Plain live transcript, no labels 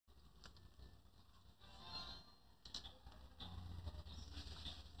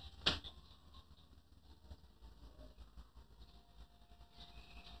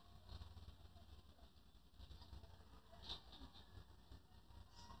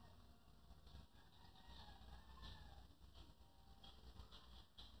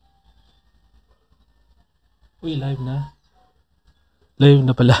Uy, live na. Live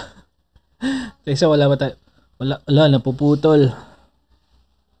na pala. Kasi wala ba tayo? Wala, napuputol.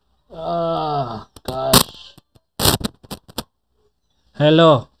 Gosh.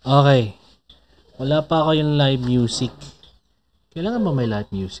 Hello. Okay. Wala pa ako yung live music. Kailangan ba may live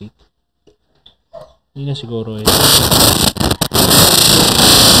music? Hindi na siguro eh.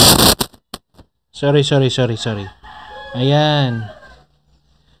 Sorry. Ayan.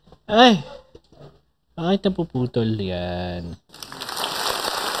 Ay! Bakit napuputol yan?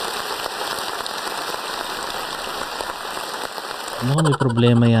 Ano may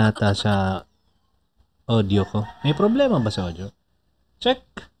problema yata sa audio ko? May problema ba sa audio? Check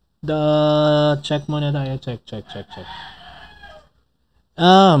muna tayo. Check.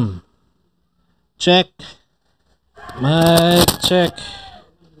 Check. Mic check.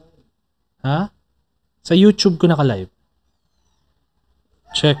 Ha? Sa YouTube ko naka-live.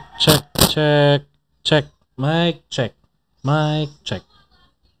 Check. Mic check.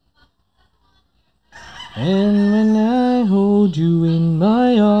 And when I hold you in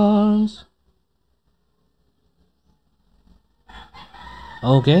my arms.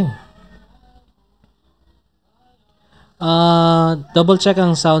 Okay. Double check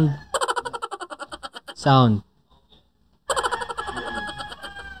ang sound.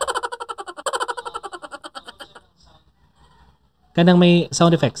 Kanang may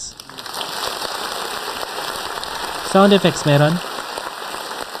sound effects. Sound effects meron?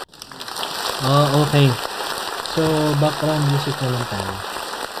 Oh, okay. So, background music na lang tayo.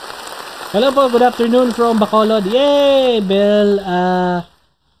 Hello po, good afternoon from Bacolod. Yay! Bel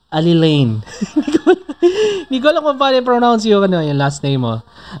Alilane. Hindi ko alam kung paano i-pronounce yung last name mo.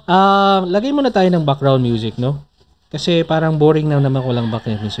 Lagay muna tayo ng background music, no? Kasi parang boring na naman ko lang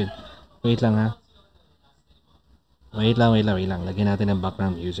background music. Wait lang ha. Wait lang. Lagyan natin ng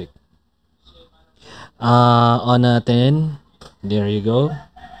background music. On natin. There you go.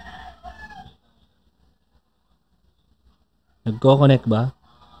 Nagko-connect ba?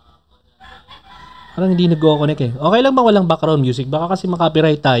 Parang hindi nagko-connect eh. Okay lang ba walang background music? Baka kasi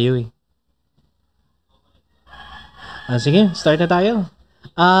makapiright tayo eh. Sige, start na tayo.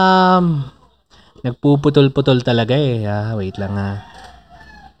 Nagpuputol-putol talaga eh. Wait lang ha.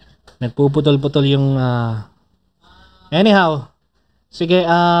 Nagpuputol-putol yung anyhow. Sige,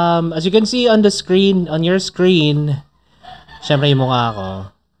 as you can see on the screen, on your screen, syempre yung mukha ko.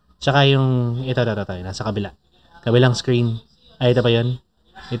 Tsaka yung ito, nasa kabila. Kabilang screen. Ay, ito ba yun?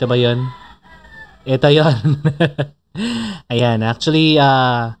 Ito yun. Ayan, actually,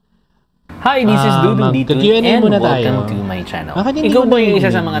 Hi, this is Dudu dito and welcome to my channel. Ikaw ba yung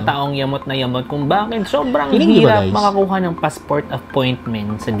isa sa mga taong yamot na yamot kung bakit sobrang hirap makakuha ng passport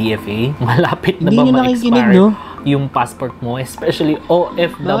appointment sa DFA? Malapit na ba ma-expire yung passport mo, especially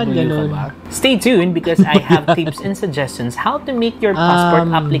OFW ka ba? Stay tuned because I have tips and suggestions how to make your passport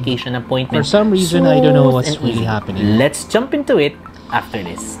application appointment for some reason, I don't know what's really happening. Let's jump into it after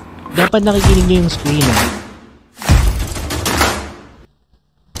this. Dapat nakikinig niyo yung screen.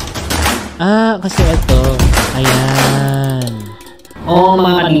 Kasi ito. Ayan.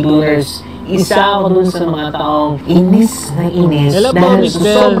 Mga kadibuners, isa ako dun sa mga taong inis na inis. Hello, dahil Miss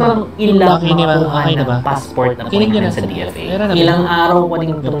sobrang ilang makakuha okay na ba? ng passport Kinig appointment sa DFA. Ilang araw ko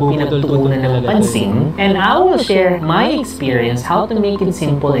din itong pinagtuunan ng pansin, and I will share my experience how to make it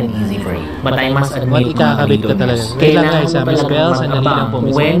simple and easy for you. But I must admit, mga kadibuners, kailangan mo talagang mag-abang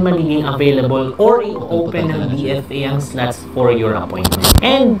when magiging available or i-open ng DFA ang slots for your appointment.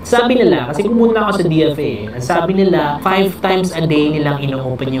 And sabi nila, kasi pumunta ako sa DFA, sabi nila 5 times a day nilang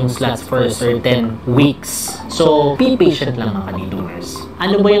ino-open yung slots for certain weeks. So, be patient lang mga kadiduners.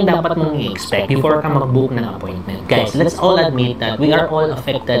 Ano ba yung dapat mong i-expect before ka mag-book ng appointment? Guys, let's all admit that we are all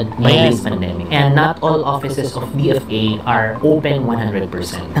affected by this pandemic. And not all offices of DFA are open 100%.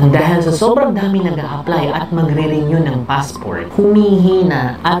 Nang dahil sa sobrang dami nag-a-apply at magre-renew ng passport,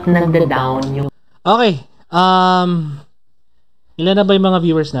 humihina at nagda-down yung... Okay. Ilan na ba yung mga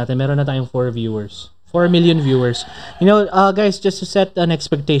viewers natin? Meron na tayong 4 viewers. 4 million viewers. You know, guys, just to set an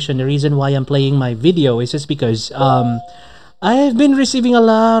expectation, the reason why I'm playing my video is just because I've been receiving a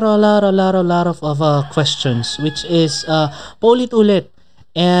lot of questions, which is paulit-ulit.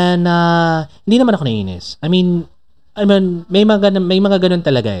 And hindi naman ako naiinis. I mean, may mga ganun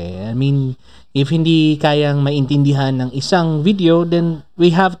talaga eh. I mean, if hindi kayang maintindihan ng isang video, then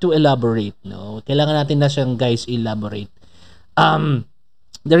we have to elaborate, no? Kailangan natin na siyang, guys, elaborate.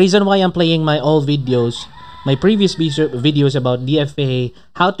 The reason why I'm playing my old videos, my previous videos about DFA,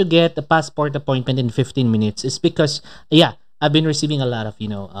 how to get a passport appointment in 15 minutes is because, yeah, I've been receiving a lot of,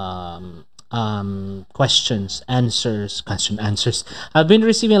 questions, answers. I've been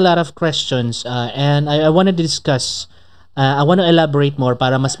receiving a lot of questions, and I want to discuss, I want to elaborate more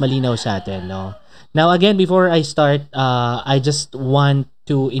para mas malinaw sa atin, no? Now again, before I start, I just want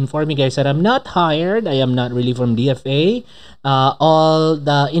to inform you guys that I'm not hired. I am not really from DFA. All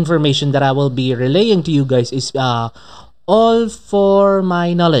the information that I will be relaying to you guys is all for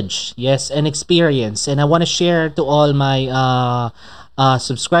my knowledge, yes, and experience, and I want to share to all my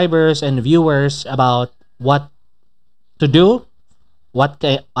subscribers and viewers about what to do, what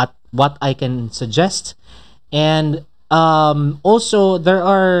I can suggest, and also there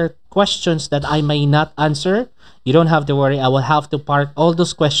are questions that I may not answer. You don't have to worry. I will have to park all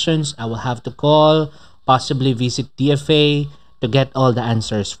those questions. I will have to call, possibly visit DFA to get all the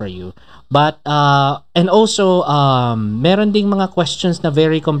answers for you. But and also meron ding mga questions na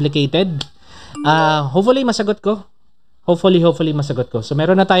very complicated. Hopefully masagot ko. Hopefully masagot ko. So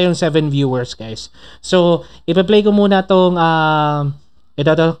meron na tayong 7 viewers, guys. So ipa-play ko muna tong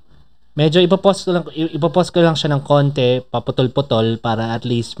ito to. Medyo ipopost ko lang siya ng konti, paputol-putol para at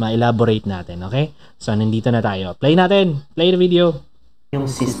least ma-elaborate natin, okay? So nandito na tayo. Play natin. Play the video. Yung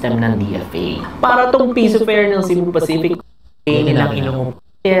system ng DFA. Para tong piso fare ng Cebu Pacific, nilang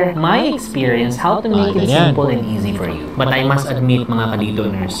share my experience how to make it simple and easy for you. But I must admit, mga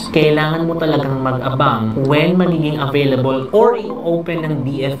kaditoners, kailangan mo talagang mag-abang when magiging available or i-open ng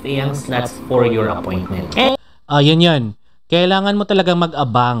DFA ang slots for your appointment. Yun. Kailangan mo talagang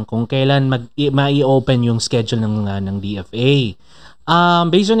mag-abang kung kailan mai-open yung schedule ng DFA.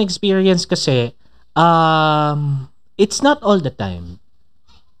 Based on experience kasi, it's not all the time.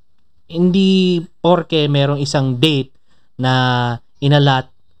 Hindi porke merong isang date na inalat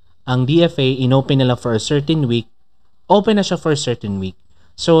ang DFA, inopen nila for a certain week, open na siya for a certain week.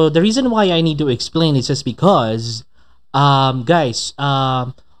 So, the reason why I need to explain is just because, guys,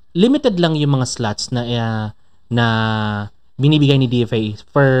 limited lang yung mga slots na binibigay ni DFA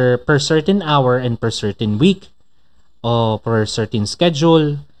per certain hour and per certain week o per certain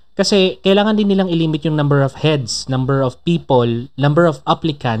schedule. Kasi kailangan din nilang ilimit yung number of heads, number of people, number of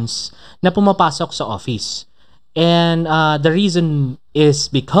applicants na pumapasok sa office. And the reason is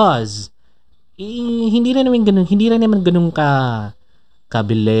because hindi rin naman ganun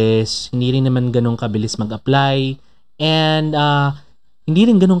kabilis, hindi rin naman ganun kabilis mag-apply, and hindi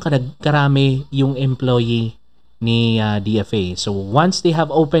rin ganun karami yung employee ni DFA. So once they have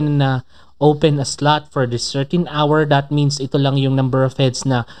open a slot for this certain hour, that means ito lang yung number of heads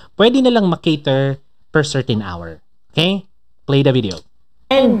na pwede na lang makater per certain hour. Okay? Play the video.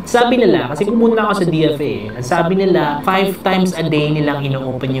 And sabi nila, kasi pumunta ako sa DFA, sabi nila 5 times a day nilang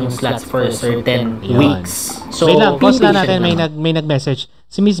ino-open yung slots for certain weeks. So, wait lang, pause lang natin, may nag-message.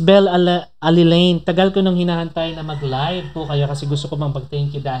 Si Miss Belle Alilane, tagal ko nung hinahantay na mag-live po kayo kasi gusto ko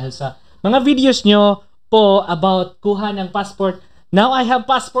mag-thank you dahil sa mga videos nyo po about kuha ng passport. Now I have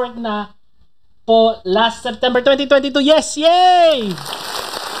passport na po last September 2022. Yes! Yay!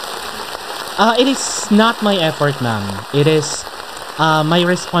 It is not my effort, ma'am. It is my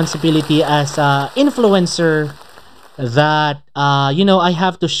responsibility as a influencer that, I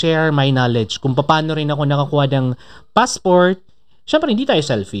have to share my knowledge. Kung paano rin ako nakakuha ng passport. Siyempre, hindi tayo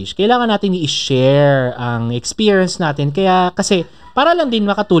selfish. Kailangan natin i-share ang experience natin. Kaya, kasi, para lang din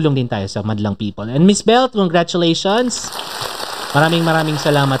makatulong din tayo sa madlang people. And Miss Belle, congratulations! Maraming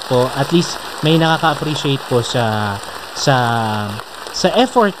salamat po. At least may nakaka-appreciate po sa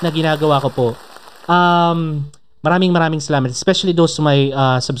effort na ginagawa ko po. Maraming salamat. Especially those to my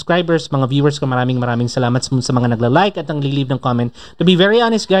subscribers, mga viewers ko, maraming salamat sa mga nagla-like at nag-leave ng comment. To be very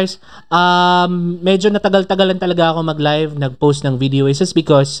honest, guys, medyo natagal-tagalan talaga ako mag-live, nag-post ng video. It's just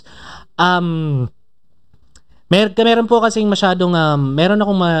because meron po kasing masyadong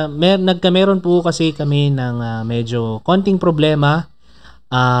nagkameron po kasi kami ng medyo konting problema,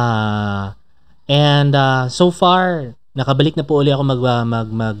 and so far nakabalik na po uli ako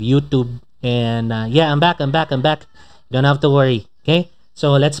mag YouTube, and I'm back. You don't have to worry, okay?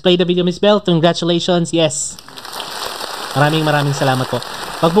 So let's play the video, Miss Belle. Congratulations. Yes, maraming salamat po.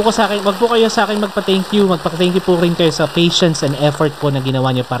 Wag po kayo sa akin magpa-thank you. Magpa-thank you po rin kayo sa patience and effort po na ginawa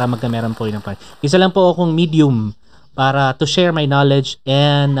niyo para magkameron po yun ng part. Isa lang po akong medium para to share my knowledge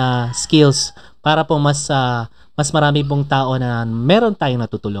and skills para po mas marami pong tao na meron tayong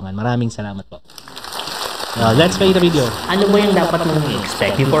natutulungan. Maraming salamat po. Let's play the video. Ano ba yung dapat mong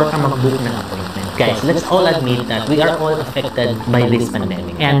i-expect before ka mag-book ng appointment? Guys, let's all admit that we are all affected by this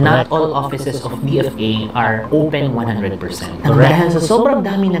pandemic. And not all offices of DFA are open 100%. Dahil sa sobrang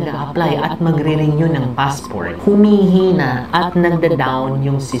dami nag-a-apply at magre-renew ng passport, humihina at nagda-down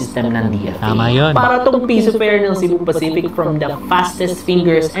yung system ng DFA. Tama yun. Para tong piece of air ng Cebu Pacific from the fastest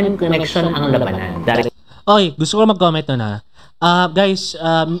fingers and connection ang labanan. Okay, gusto ko mag-comment nun ha. Guys,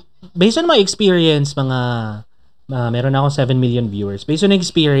 based on my experience, meron akong 7 million viewers. Based on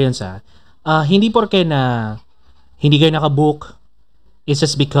experience hindi porke na hindi kayo nakabook, it's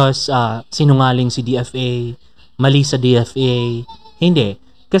just because sinungaling si DFA, mali sa DFA. Hindi.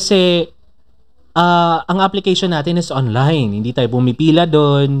 Kasi ang application natin is online. Hindi tayo pumipila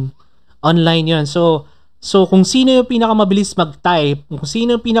doon. Online yun. So kung sino yung pinakamabilis mag-type, kung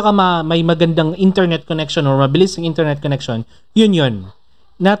sino yung may magandang internet connection or mabilis ng internet connection, yun.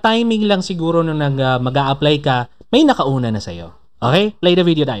 Na timing lang siguro nung mag-a-apply ka, may nakauna na sa'yo. Okay? Play the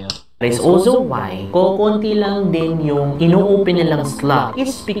video tayo. That is also why kokonti lang din yung ino-open nilang slot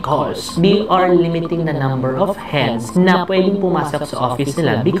is because they are limiting the number of heads na pwedeng pumasok sa office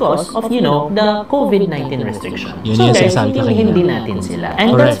nila because of, the COVID-19 restriction. Yun yung guys, sinasabi ko hindi natin sila.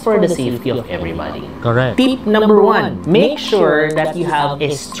 And Correct. that's for the safety of everybody. Correct. Tip number 1, make sure that you have a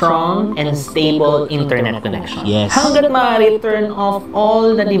strong and stable internet connection. Yes. Hanggat maaari, turn off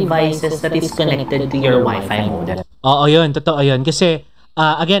all the devices that is connected to your Wi-Fi modem. Oo, yun. Totoo yun. Kasi,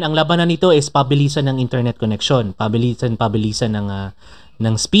 again, ang labanan nito is pabilisan ng internet connection. Pabilisan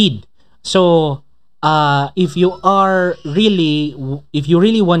ng speed. So, if you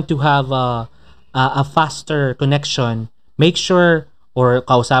really want to have a faster connection, make sure or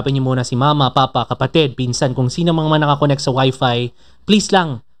kausapin niyo muna si mama, papa, kapatid, pinsan, kung sino mga nakakonect sa Wi-Fi, please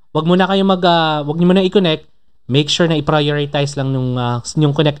lang, wag niyo muna i-connect. Make sure na i-prioritize lang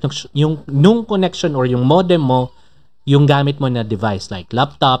nung connection or yung modem mo, yung gamit mo na device like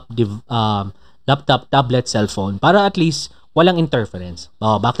laptop, tablet, cellphone, para at least walang interference.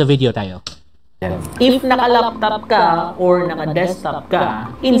 Back to video tayo. If naka-laptop ka or naka-desktop ka,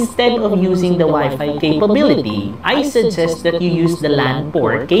 instead of using the Wi-Fi capability, I suggest that you use the LAN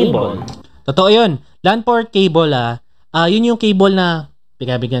port cable. Totoo yun. LAN port cable, yun yung cable na,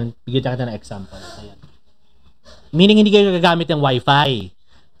 bigyan kita ng example. Ayan. Meaning, hindi kayo gagamit ng Wi-Fi.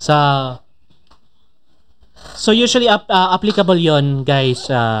 So usually applicable yon guys,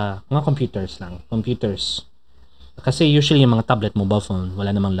 mga computers lang. Computers. Kasi usually yung mga tablet, mobile phone,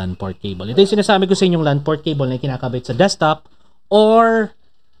 wala namang LAN port cable. Ito yung sinasabi ko sa inyong LAN port cable na kinakabit sa desktop or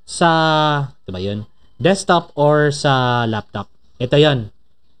desktop or sa laptop. Ito yun.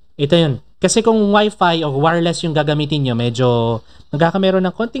 Kasi kung Wi-Fi or wireless yung gagamitin nyo, medyo magkakameron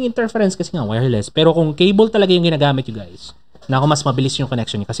ng konting interference kasi nga wireless. Pero kung cable talaga yung ginagamit nyo guys, mas mabilis yung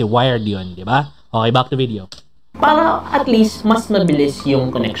connection nyo kasi wired yun, di ba? Okay, back to video. Para at least mas mabilis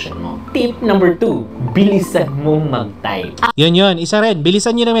yung connection mo. Tip number 2, bilisan mong mag-type. Yun. Isa rin,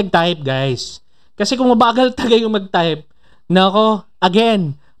 bilisan nyo na mag-type guys. Kasi kung mabagal talaga yung mag-type,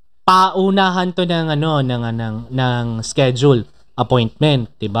 again, paunahan to ng schedule,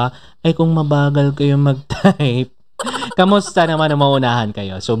 appointment, di ba? Kung mabagal kayo mag-type, kamusta naman na maunahan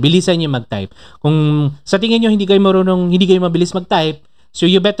kayo? So, bilisan nyo mag-type. Kung sa tingin nyo hindi kayo mabilis mag-type, so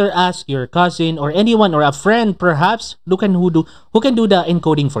you better ask your cousin or anyone or a friend perhaps who can do the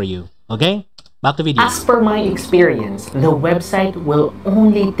encoding for you. Okay? Back to video. As per my experience, the website will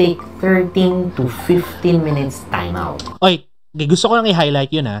only take 13 to 15 minutes timeout. Okay, gusto ko lang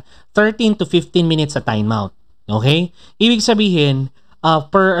i-highlight yun 13 to 15 minutes sa timeout. Okay? Ibig sabihin,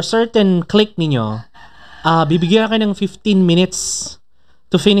 per a certain click ninyo, bibigyan kayo ng 15 minutes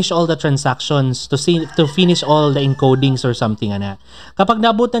to finish all the transactions, to finish all the encodings or something Kapag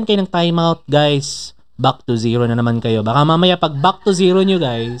nabutan kayo ng timeout, guys, back to zero na naman kayo. Baka mamaya pag back to zero nyo,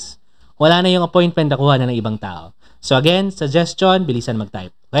 guys, wala na yung appointment na kuha na ng ibang tao. So again, suggestion, bilisan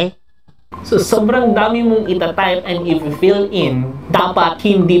mag-type. Okay? So sobrang dami mong itatype and if you fill in, dapat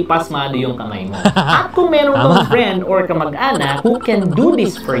hindi pasmado yung kamay mo. At kung meron kang friend or kamag-anak who can do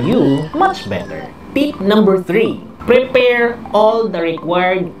this for you, much better. Tip number 3. Prepare all the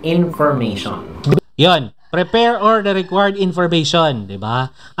required information. Yon, prepare all the required information, 'di ba?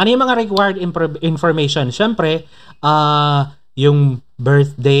 Ano yung mga required information? Syempre, yung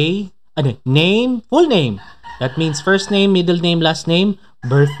birthday, name, full name. That means first name, middle name, last name,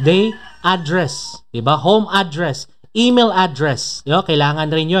 birthday, address, 'di ba? Home address, email address.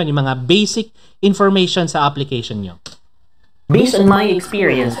 Kailangan rin 'yon, yung mga basic information sa application nyo. Based on my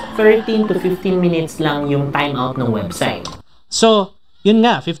experience, 13 to 15 minutes lang yung timeout ng website. So, yun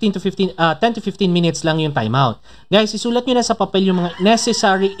nga, 10 to 15 minutes lang yung timeout. Guys, isulat nyo na sa papel yung mga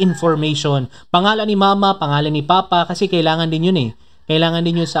necessary information. Pangalan ni mama, pangalan ni papa, kasi kailangan din yun Kailangan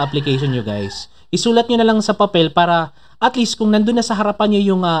din yun sa application nyo, guys. isulat nyo na lang sa papel para at least kung nandun na sa harapan nyo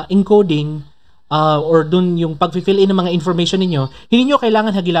yung encoding or dun yung pag-fill in ng mga information ninyo, hindi nyo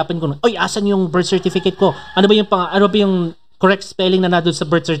kailangan hagilapin kung, oy, asan yung birth certificate ko? Ano ba yung correct spelling na doon sa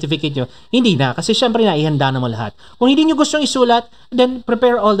birth certificate nyo? Hindi na, kasi syempre na ihanda na mo lahat. Kung hindi nyo gustong isulat, then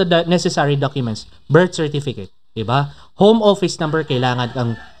prepare all the necessary documents. Birth certificate, diba? Home office number kailangan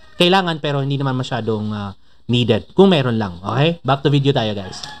pero hindi naman masyadong needed. Kung meron lang, okay? Back to video tayo,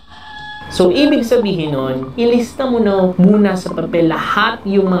 guys. So, ibig sabihin nun, ilista mo na muna sa papel lahat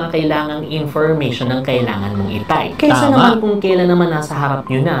yung mga kailangang information na kailangan mong i-type. Kaysa naman kung kailan naman nasa harap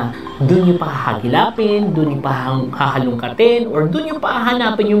nyo na, dun yung pahagilapin, dun yung hahalungkatin, or dun yung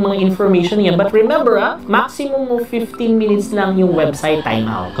pahanapin yung mga information niya. But remember, maximum of 15 minutes lang yung website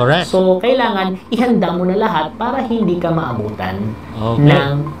timeout. Correct. So, kailangan ihanda mo na lahat para hindi ka maabutan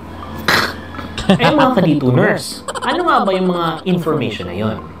ng mga kadituners. Ano nga ba yung mga information na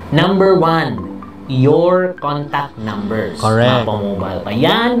yun? Number 1, your contact numbers. Correct. Mapa mobile pa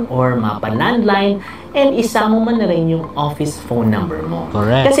yan or mapa landline, and isama mo na rin yung office phone number mo.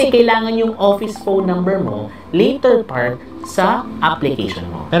 Correct. Kasi kailangan yung office phone number mo later part sa application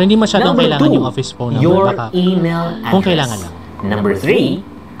mo. Pero hindi masyadong Number kailangan 2, yung office phone number. your Baka, email address. kung kailangan lang. Number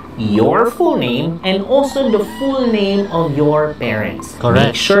 3, your full name and also the full name of your parents.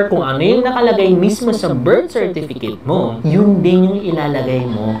 Correct. Make sure kung ano yung nakalagay mismo sa birth certificate mo, yun din yung ilalagay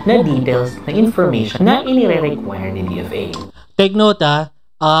mo na details, na information na inire-require ni DFA. Take note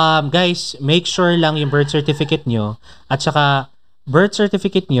guys, make sure lang yung birth certificate nyo at saka birth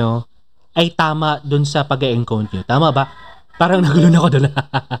certificate nyo ay tama dun sa pag-encode nyo. Tama ba? Parang nagulo na ako doon.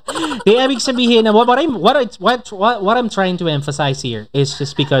 Ibig sabihin na what I'm trying to emphasize here is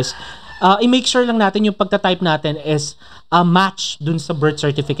just because i-make sure lang natin yung pagta-type natin is a match dun sa birth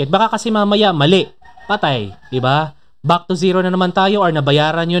certificate. Baka kasi mamaya mali, patay, di ba? Back to zero na naman tayo or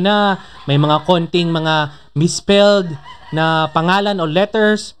nabayaran nyo na, may mga konting mga misspelled na pangalan o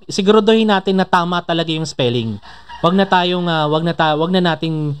letters. Siguraduhin natin na tama talaga yung spelling. Wag na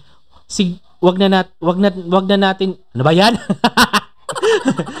natin, ano ba yan?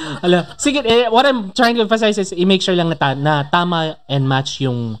 Sige, what I'm trying to emphasize is i-make sure lang na tama and match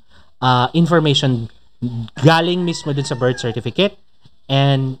yung information galing mismo dun sa birth certificate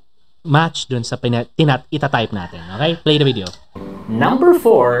and match dun sa itatype natin. Okay? Play the video. Number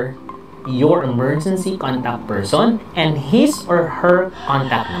 4, your emergency contact person and his or her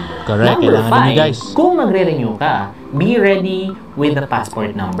contact number. Correct. Number Kailangan 5, guys. kung magre-renew ka, be ready with the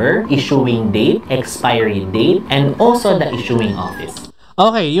passport number, issuing date, expiry date, and also the issuing office.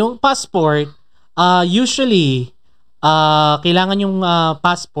 Okay, yung passport, usually, kailangan yung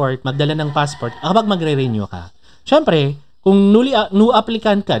passport, magdala ng passport kapag magre-renew ka. Siyempre, kung new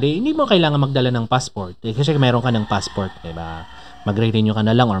applicant ka, hindi mo kailangan magdala ng passport. Kasi meron ka ng passport, diba? Magre-renew ka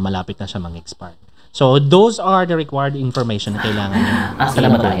na lang or malapit na siya mag-expire. So, those are the required information na kailangan nyo.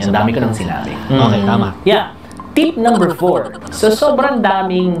 Salamat tayo. Ang dami ko nang sinabi. Okay, tama. Yeah. Tip number 4. So, sobrang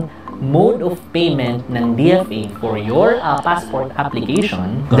daming mode of payment ng DFA for your passport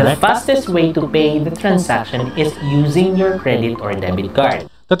application. Correct. The fastest way to pay the transaction is using your credit or debit card.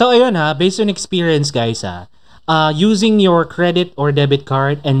 Totoo yun based on experience guys using your credit or debit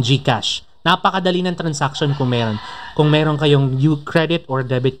card and GCash. Napakadali ng transaction kung meron kayong credit or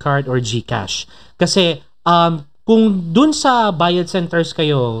debit card or GCash. Kasi kung dun sa bayad centers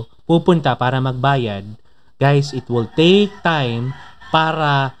kayo pupunta para magbayad, guys, it will take time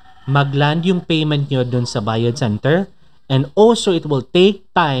para magland yung payment nyo dun sa bayad center, and also it will take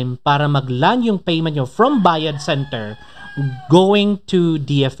time para magland yung payment nyo from bayad center going to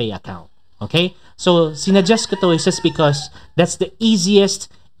DFA account. Okay? So, sinuggest ko to is just because that's the easiest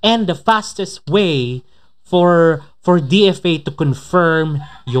and the fastest way for DFA to confirm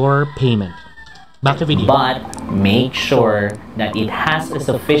your payment. Back to video. But make sure that it has a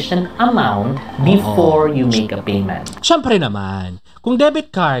sufficient amount before you make a payment. Siyempre naman, kung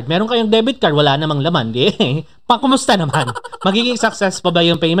debit card, meron kayong debit card, wala namang laman, kumusta naman? Magiging success pa ba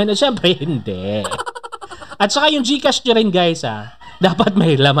yung payment? Siyempre, hindi. At saka yung GCash nyo rin guys, dapat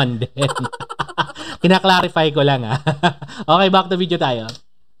may laman din. Kina-clarify ko lang Okay, back to video tayo.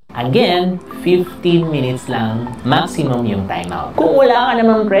 Again, 15 minutes lang maximum yung timeout. Kung wala ka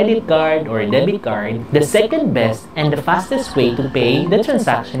namang credit card or debit card, the second best and the fastest way to pay the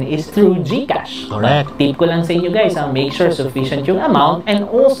transaction is through GCash. Correct. Tip ko lang sa inyo guys, make sure sufficient yung amount, and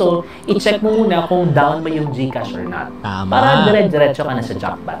also, i-check mo muna kung down ba yung GCash or not. Tama. Para dire-diretso ka na sa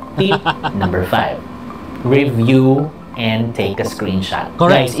jackpot. Tip number 5, review and take a screenshot.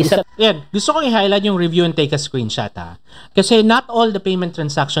 Correct. Guys, Gusto kong i-highlight yung review and take a screenshot Kasi not all the payment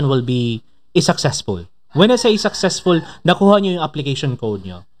transaction will be successful. When I say successful, nakuha nyo yung application code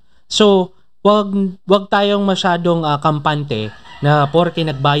nyo. So, wag tayong masyadong kampante na porke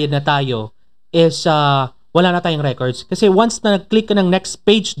nagbayad na tayo is wala na tayong records. Kasi once na nag-click ka ng next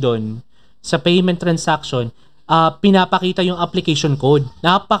page doon sa payment transaction, pinapakita yung application code.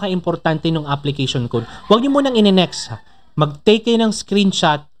 Napaka-importante ng application code. Huwag niyo munang in-next. Mag-take kayo ng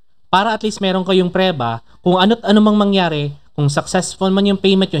screenshot para at least meron kayong preba kung ano't ano mang mangyari. Kung successful man yung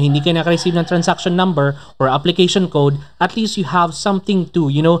payment nyo, hindi kayo naka-receive ng transaction number or application code, at least you have something to,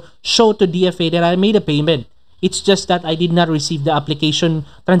 show to DFA that I made a payment. It's just that I did not receive the application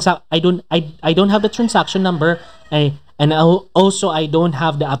I don't have the transaction number and also I don't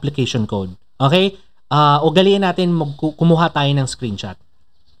have the application code. Okay? Ugaliin natin kumuha tayo ng screenshot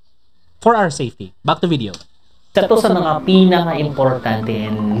for our safety. Back to video. Sa to sa mga pinaka-importante,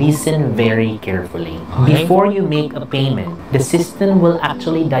 and listen very carefully. Okay. Before you make a payment, the system will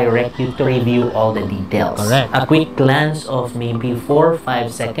actually direct you to review all the details. Correct. A quick glance of maybe 4 or 5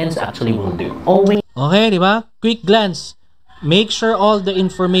 seconds actually will do. Always. Okay, di ba? Quick glance. Make sure all the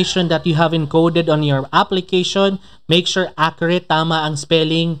information that you have encoded on your application, make sure accurate, tama ang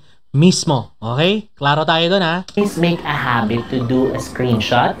spelling mismo. Okay? Klaro tayo doon, ha? Please make a habit to do a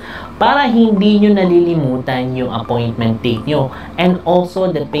screenshot para hindi nyo nalilimutan yung appointment date nyo and also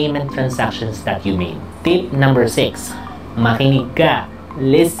the payment transactions that you made. Tip number 6. Makinig ka.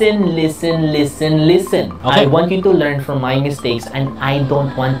 Listen, listen, listen, listen. Okay. I want you to learn from my mistakes and I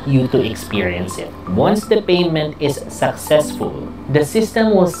don't want you to experience it. Once the payment is successful, the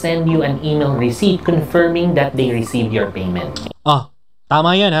system will send you an email receipt confirming that they received your payment. Oh,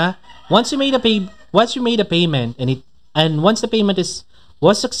 tama 'yan, ha? Once you made a payment and once the payment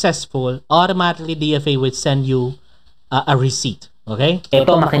was successful, automatically DFA will send you a receipt. Okay?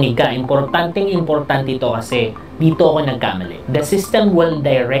 Ito, makinig ka. Importante ito kasi dito ako nagkamali. The system will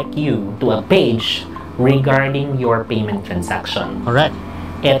direct you to a page regarding your payment transaction. Correct.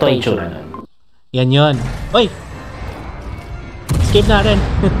 Ito ay itsura nun. Yan yun. Oy! Skip natin.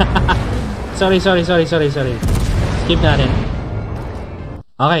 Sorry. Skip natin.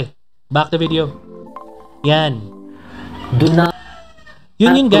 Okay. Back to video. Yan. Do not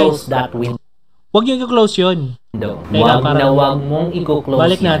Yun close guys. that window. Huwag nyo i-close yun. Wag mong i-close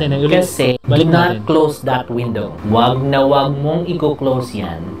balik yan. natin. Kasi Balik do not natin. close that window. Wag mong i-close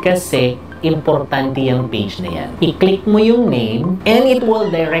yan. Kasi importante yung page na yan. I-click mo yung name and it will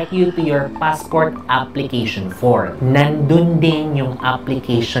direct you to your passport application form. Nandun din yung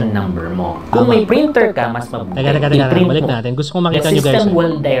application number mo. Kung may printer ka, mas mabuti. Teka. I-print Balik mo. natin. Gusto kong makita The nyo guys. system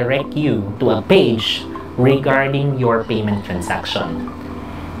will direct you to a page regarding your payment transaction.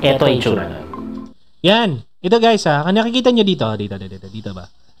 Ito ay itsura nun. Yan. Ito guys, ha. Nakikita nyo dito. Dito ba?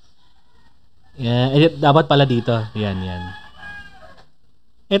 Yan. Dapat pala dito. Yan.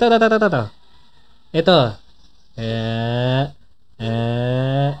 Ito.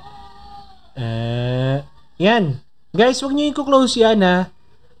 Yan. Guys, huwag nyo i-close yan, ha.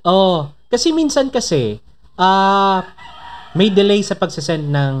 Oh, kasi minsan may delay sa pagsasend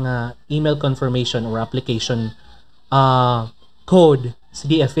ng email confirmation or application code sa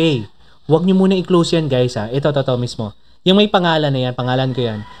DFA. Huwag nyo muna i-close yan, guys, ha. Ito mismo. Yung may pangalan na yan, pangalan ko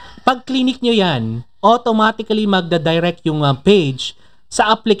yan. Pag clinic nyo yan, automatically magda-direct yung page sa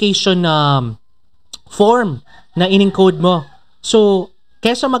application form na in-encode mo. So,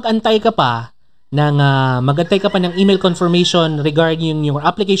 kesa mag-antay ka pa ng email confirmation regarding yung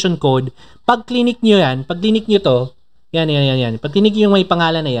application code, pag clinic nyo to, yan. Pag clinic nyo yung may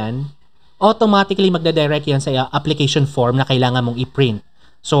pangalan na yan, automatically magda-direct yan sa application form na kailangan mong i-print.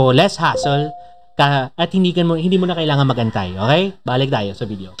 So, less hassle at hindi mo na kailangan magantay. Okay? Balik tayo sa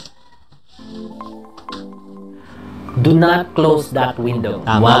video. Do not close that window.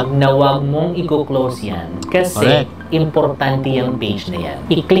 Tama. Wag mong i-close yan. Kasi Correct. importante yung page na yan.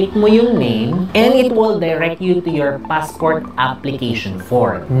 I-click mo yung name and it will direct you to your passport application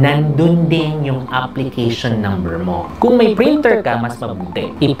form. Nandun din yung application number mo. Kung may printer ka, mas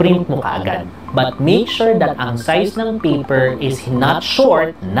mabuti. I-print mo kaagad. But make sure that ang size ng paper is not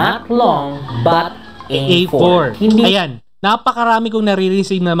short, not long, but A4. Ayan. Napakarami kong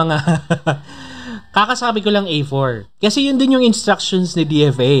nare-receive na mga kakasabi ko lang A4. Kasi yun din yung instructions ni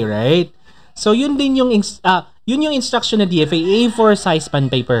DFA, right? So yun din yung instruction ng DFA, A4 size pen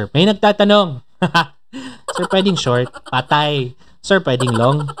paper. May nagtatanong, Sir, pwedeng short? Patay. Sir, pwedeng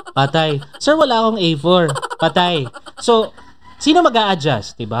long? Patay. Sir, wala akong A4. Patay. So, sino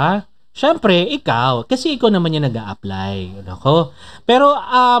mag-a-adjust, diba? Siyempre, ikaw. Kasi ikaw naman yung nag-a-apply. Nako. Pero,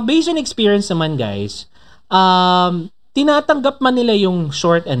 based on experience naman, guys, tinatanggap man nila yung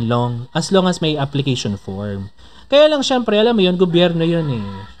short and long as long as may application form. Kaya lang, syempre, alam mo yun, gobyerno yun eh.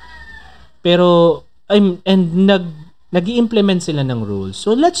 Pero, nag-i-implement sila ng rules.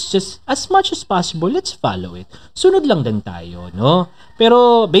 So let's just, as much as possible, let's follow it. Sunod lang din tayo, no?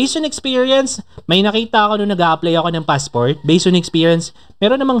 Pero based on experience, may nakita ako nung nag-a-apply ako ng passport. Based on experience,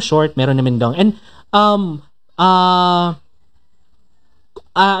 meron namang short, meron naman long. And,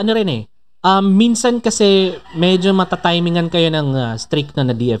 ano rin eh, minsan kasi medyo matatimingan kayo ng strict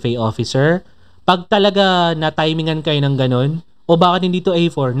na DFA officer. Pag talaga na-timingan kayo ng ganun, o bakit hindi to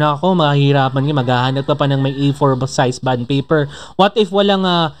A4? Nako, mahihirapan nga, maghahanap pa ng may A4 size bond paper. What if walang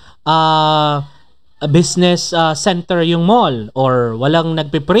business center yung mall, or walang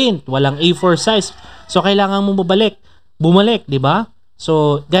nagpiprint, walang A4 size? So kailangan mo bumalik, di ba?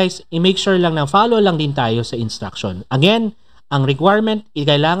 So guys, i-make sure lang na follow lang din tayo sa instruction. Again, ang requirement,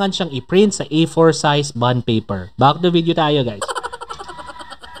 kailangan siyang i-print sa A4 size bond paper. Back to video tayo, guys.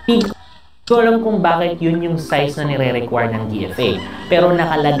 Ko alam kung bakit yun yung size na nire-require ng DFA. Pero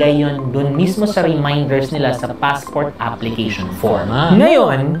nakalagay yun dun mismo sa reminders nila sa passport application form.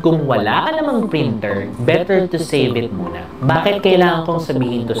 Ngayon, kung wala ka namang printer, better to save it muna. Bakit kailangan kong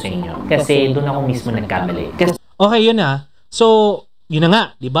sabihin to sa inyo? Kasi dun ako mismo nagkamali. Okay, yun na. So, yun na nga,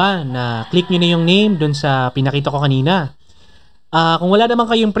 di ba? Na click nyo na yung name dun sa pinakita ko kanina. Kung wala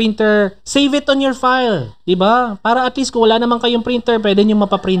naman kayong printer, save it on your file, 'di ba? Para at least kung wala naman kayong printer, pwede niyo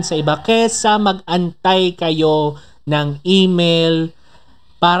mapaprint sa iba kaysa mag-antay kayo ng email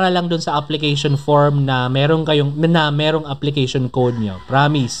para lang dun sa application form na merong application code niyo.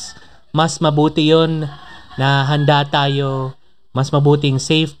 Promise, mas mabuti 'yon na handa tayo, mas mabuting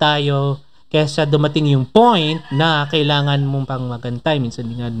safe tayo kaysa dumating yung point na kailangan mong pang magantay.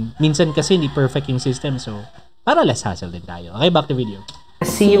 Minsan kasi hindi perfect yung system, so para less hassle din tayo. Okay, back to video.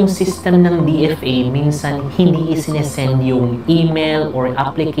 Kasi yung system ng DFA, minsan hindi isinesend yung email or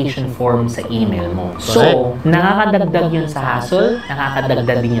application form sa email mo. So, nakakadagdag yun sa hassle,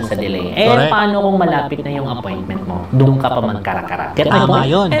 nakakadagdag din yun sa delay. Paano kung malapit na yung appointment mo? Doon ka pa magkarakara. Get my point?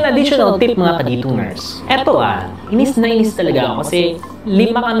 Yun. And additional tip mga kadituners. Eto inis na inis talaga ako kasi 5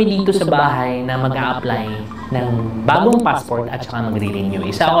 kami dito sa bahay na mag-a-apply ng bagong passport at saka magre-renew.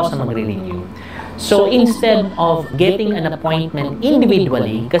 Isa ako sa magre-renew. So, instead of getting an appointment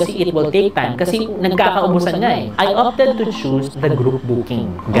individually, kasi it will take time, kasi nagkakaubusan nga I opted to choose the group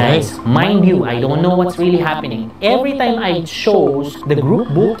booking. Guys, mind you, I don't know what's really happening. Every time I chose the group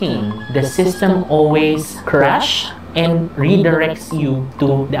booking, the system always crash and redirects you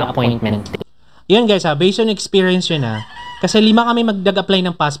to the appointment. Yan guys, based on experience yun kasi 5 kami mag-apply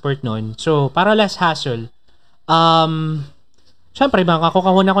ng passport noon. So, para less hassle, syempre,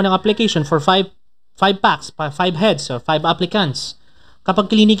 makakuha na ako ng application for 5 packs, 5 heads or 5 applicants. Kapag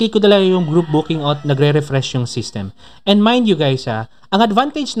kliniklik ko talaga yung group booking out, nagre-refresh yung system. And mind you guys ang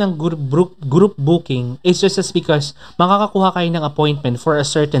advantage ng group booking is just because makakakuha kayo ng appointment for a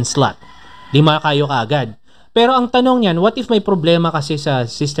certain slot. Di kayo kaagad. Pero ang tanong niyan, what if may problema kasi sa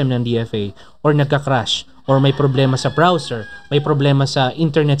system ng DFA or nagka-crash or may problema sa browser, may problema sa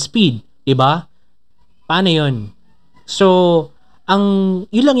internet speed, di ba? Paano yun? So,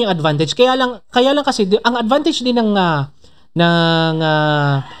 yun lang yung advantage. Kaya lang kasi ang advantage din ng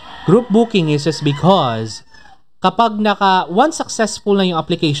group booking is just because kapag once successful na yung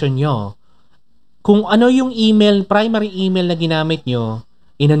application nyo, kung ano yung primary email na ginamit nyo,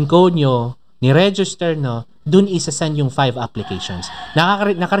 in-encode nyo, ni-register no, dun isa-send yung 5 applications.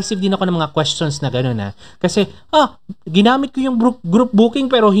 Naka-receive din ako ng mga questions na gano'n Kasi, ginamit ko yung group booking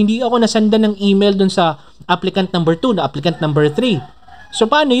pero hindi ako nasendan ng email dun sa applicant number 2, na applicant number 3. So,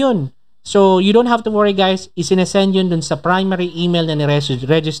 paano yun? So, you don't have to worry guys. Isinesend yun dun sa primary email na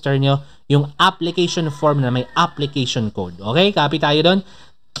ni-register nyo yung application form na may application code. Okay? Copy tayo dun.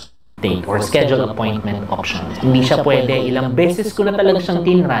 Date or schedule appointment option. Hindi siya pwede. Ilang beses ko na talaga siyang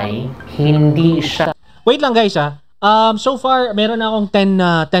tinry. Hindi siya. Wait lang guys so far meron na akong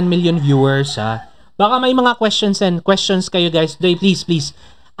 10 million viewers Baka may mga questions kayo guys. Please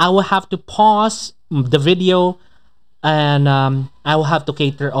I will have to pause the video and I will have to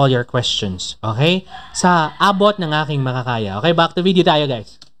cater all your questions. Okay? Sa abot ng aking makakaya. Okay, back to video tayo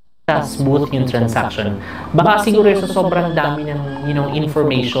guys. Smooth yung transaction. Baka siguro sa sobrang dami ng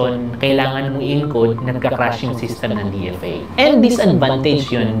information kailangan mong i-encode, nagka-crash yung system ng DFA. And disadvantage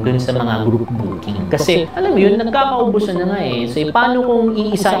yun dun sa mga group booking. Kasi, alam mo yun, nagkakaubusan na nga So, paano kung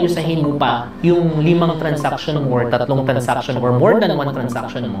iisa-isahin mo pa yung 5 transaction mo or 3 transaction or more than 1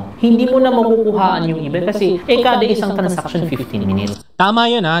 transaction mo? Hindi mo na makukuhaan yung iba kasi kada isang transaction 15 minutes.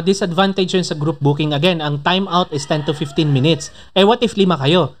 Tama yun disadvantage yun sa group booking. Again, ang timeout is 10 to 15 minutes. What if 5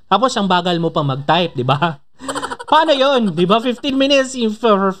 kayo? Tapos ang bagal mo pa mag-type, di ba? Paano yun? Di ba 15 minutes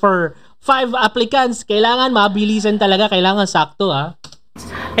for 5 applicants? Kailangan mabilisan talaga, kailangan sakto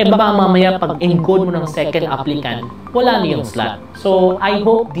Eh baka mamaya pag encode mo ng second applicant, wala na yung slot. So I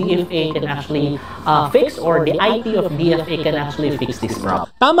hope DFA can actually fix, or the IT of DFA can actually fix this problem.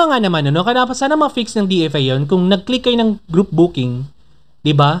 Tama nga naman, ano? Kaya sana ma-fix ng DFA yun. Kung nag-click kayo ng group booking,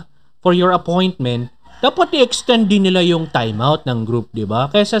 di ba? For your appointment, dapat i-extend din nila yung timeout ng group, di ba?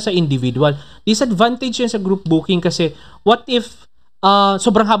 Kaysa sa individual. Disadvantage yan sa group booking kasi what if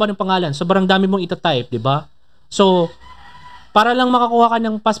sobrang haba ng pangalan, sobrang dami mong itatype, di ba? So, para lang makakuha ka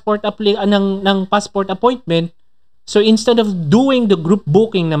ng passport appointment, so instead of doing the group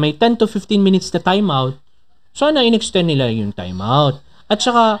booking na may 10 to 15 minutes na timeout, sana in-extend nila yung timeout. At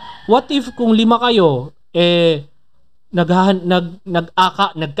saka, what if kung 5 kayo,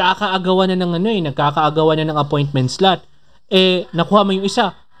 nagkakaagawan na ng appointment slot, nakuha mo yung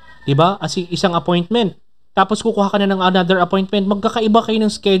isa, 'di ba? As isang appointment, tapos kukuha ka na ng another appointment, magkakaiba kayo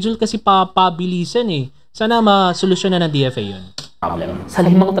ng schedule kasi papabilisan sana ma-solusyon na ng DFA yun. Problem. Sa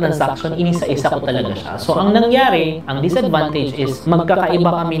 5 transaction, inisa-isa ko talaga siya. So, ang nangyari, ang disadvantage is magkakaiba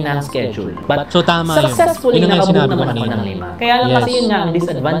kami ng schedule. But so, tama successfully yun. nakabook naman ako ng 5. Kaya lang kasi yun nga, ang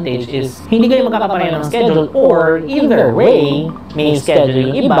disadvantage is hindi kayo magkakapareho ng schedule, or either way, may schedule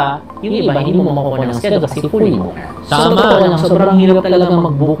yung iba hindi mo makukuha ng schedule kasi fully booked. Tama. Sobrang hirap talaga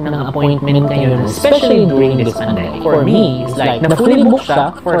mag-book ng appointment ngayon, especially during this pandemic. For me, it's like, na-fully book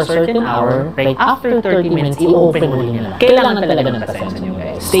siya for a certain hour, right after 30 minutes, i-open mo nila. Kailangan talaga ng pasensya nyo,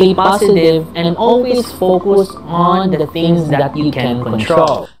 guys. Stay positive and always focus on the things that you can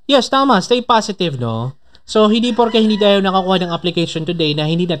control. Yes, tama. Stay positive, no? So, hindi porke hindi tayo nakakuha ng application today na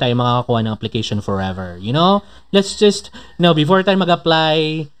hindi na tayo makakakuha ng application forever. You know? Let's just, before tayo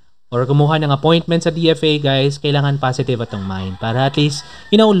mag-apply or kumuha ng appointment sa DFA, guys, kailangan positive atong mind. Para at least,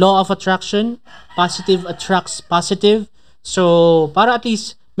 law of attraction, positive attracts positive. So, para at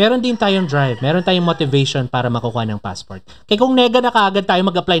least, meron din tayong drive, meron tayong motivation para makukuha ng passport. Kaya kung nega na kaagad tayo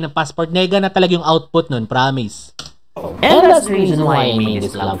mag-apply ng passport, nega na talaga yung output nun, promise. And that's the reason why I made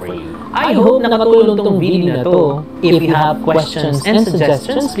this vlog for you. I hope nakatulong tong video na to. If you have questions and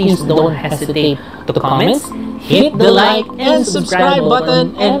suggestions, please don't hesitate to comment, hit the like and subscribe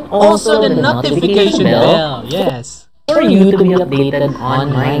button, and also the notification bell. Yes. For you to be updated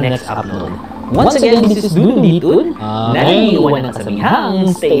on my next upload. Once again, this is Dudong Ditun. Naiiwan ng sabihang,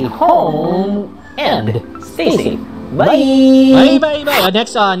 stay home and stay safe. Bye! Bye!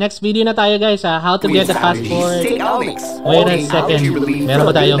 Next video na tayo, guys, how to get the passport. Wait a second.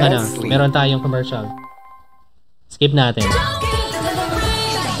 Meron tayong commercial. Skip natin.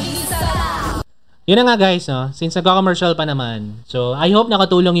 Yun na nga, guys, since nagka-commercial pa naman. So, I hope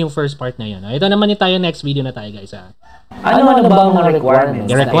nakatulong yung first part na yun. Ito naman tayo next video na tayo, guys, Ano ba ang mga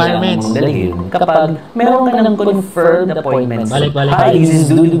requirements? The requirements. Na dalhin kapag meron ka ng confirmed appointments. Balik. Hi, this is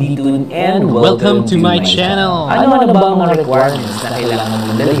Dudong Ditun and welcome to my channel. Ano ba ang mga requirements na kailangan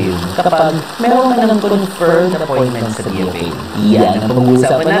mong dalhin kapag meron ka ng confirmed appointments sa DFA? Yan ang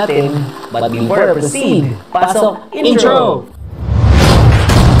pag-uusapan natin. But before I proceed, pasok intro!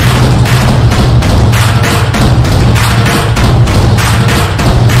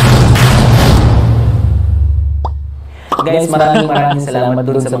 Guys, maraming salamat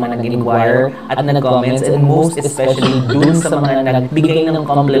dun sa mga nag-inquire at nag-comments, and most especially dun sa mga nagbigay ng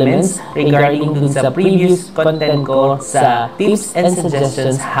compliments regarding dun sa previous content ko sa tips and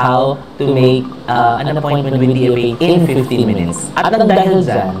suggestions how to make an appointment with DFA in 15 minutes. At dahil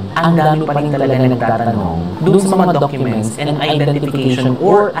dyan, ang dami pa rin talaga nagtatanong dun sa mga documents and identification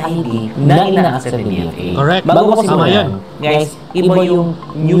or ID na ina-accept ni DFA. Correct. Bago ko Tama simulan, guys, iba yung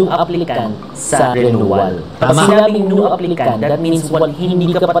new applicant sa renewal. Pag Tama. sinabing new applicant, that means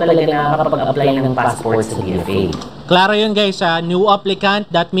hindi ka pa talaga nakakapag-apply ng passport sa DFA. Klaro yun, guys, new applicant,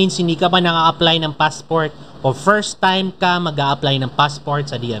 that means hindi ka pa naka-apply ng passport o first time ka mag-a-apply ng passport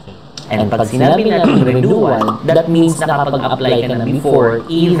sa DFA. And pag sinabi natin renewal, that means nakapag-apply ka na before,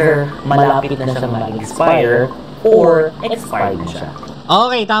 either malapit na siya mag-expire or expired na siya.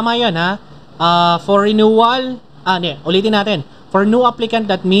 Okay, tama yun, for renewal, ulitin natin. For new applicant,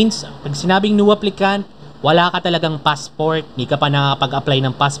 that means, pag sinabing new applicant, wala ka talagang passport, hindi ka pa nakapag-apply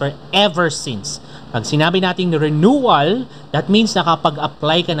ng passport ever since. Pag sinabi natin renewal, that means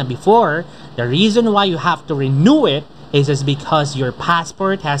nakapag-apply ka na before. The reason why you have to renew it is because your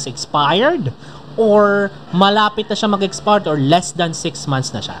passport has expired or malapit na siya mag-expire or less than 6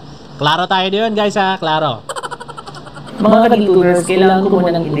 months na siya. Klaro tayo doon, guys, klaro. Mga ka-tutors, kailangan ko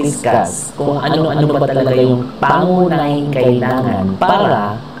munang i-discuss kung ano-ano ba talaga yung pangunahing kailangan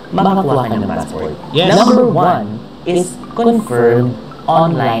para makakuha ka ng passport. Yes. Number 1 is confirmed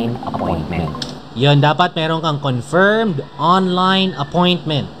online appointment. Yun, dapat meron kang confirmed online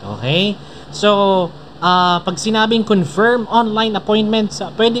appointment. Okay? So, pag sinabing confirm online appointment,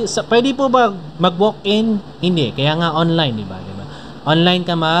 pwede po ba mag-walk-in? Hindi, kaya nga online, di ba? Online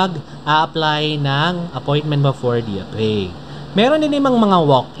ka mag-a-apply ng appointment before DFA. Meron din namang mga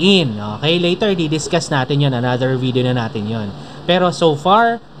walk-in, okay? Later, di-discuss natin yon, another video na natin yon. Pero so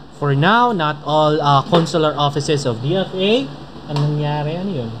far, for now, not all consular offices of DFA, anong nangyari?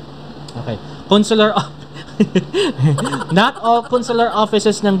 Ano yun? Okay. Not all consular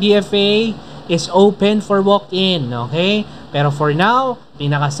offices ng DFA is open for walk-in, okay? Pero for now,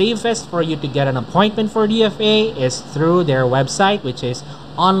 pinaka-safest for you to get an appointment for DFA is through their website, which is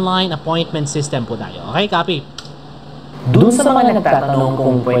online appointment system po tayo. Okay, copy? Dun sa mga nagtatanong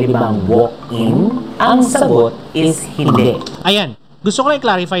kung pwede bang walk-in, ang sagot is hindi. Ayan, gusto ko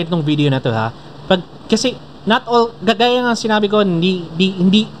i-clarify itong video na to ha. Kasi not all, gaya nga sinabi ko,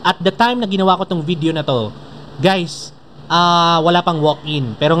 hindi at the time na ginawa ko tong video na to, guys, wala pang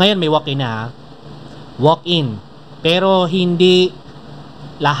walk-in. Pero ngayon may walk-in na ha. Walk-in. Pero hindi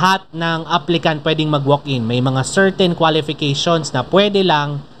lahat ng applicant pwedeng mag-walk-in. May mga certain qualifications na pwede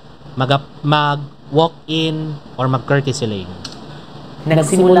lang mag-walk-in or mag-courtesy lane.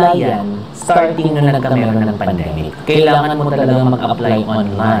 Nagsimula yan starting nung nagkameron ng pandemic. Kailangan mo talagang mag-apply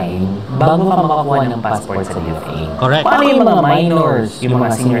online bago ka makakuha ng passport sa DFA. Correct. Paano yung mga minors, yung mga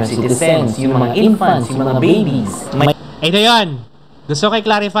senior citizens, yung mga infants, yung mga babies? Ito yun. Gusto ko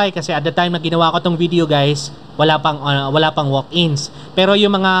i-clarify kasi at the time na ginawa ko tong video, guys, wala pang walk-ins. Pero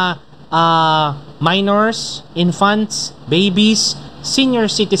yung mga minors, infants, babies, senior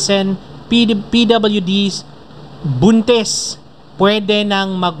citizen, PWDs, buntis, pwede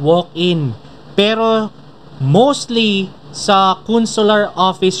nang mag-walk-in. Pero mostly sa consular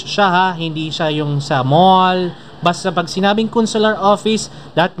office siya ha, hindi siya yung sa mall. Basta pag sinabing consular office,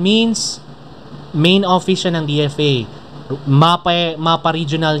 that means main office siya ng DFA. Mapa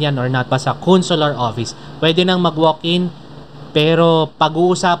regional yan or not, basta consular office. Pwede nang mag-walk-in, pero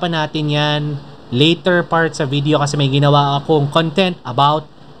pag-uusapan natin yan later part sa video kasi may ginawa akong content about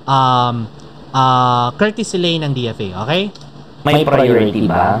courtesy lane ng DFA, okay? May priority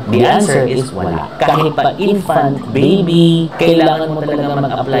ba? The answer is wala. Kahit pa infant, baby, kailangan mo talaga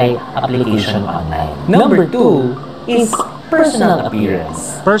mag-apply application online. Number 2 is personal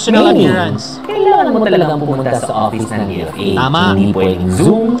appearance. Personal appearance. Kailangan mo talagang pumunta sa office ng DFA. Tama. Hindi pwedeng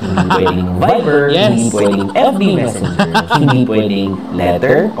Zoom, hindi pwedeng Viber, Yes. hindi pwedeng FB Messenger, hindi pwedeng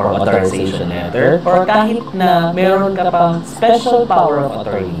letter or authorization letter, or kahit na meron ka pang special power of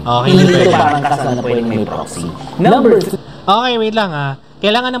attorney. Okay, Hindi hindi ito pwede. parang kasal na pwedeng may proxy. Number 3, Okay, wait lang ha.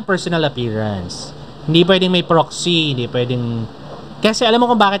 Kailangan ng personal appearance. Hindi pwedeng may proxy, hindi pwedeng... Kasi alam mo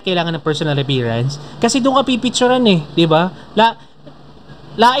kung bakit kailangan ng personal appearance? Kasi doon ka pipicturean eh, di ba?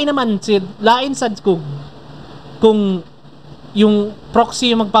 Lain sad kung yung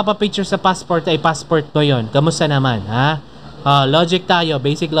proxy yung magpapapicture sa passport ay passport mo yon. Kamusta naman, ha? Logic tayo,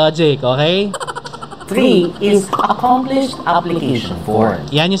 basic logic, okay? 3 is accomplished application form.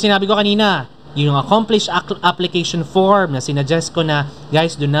 Yan yung sinabi ko kanina. Yung accomplished application form na sinuggest ko na,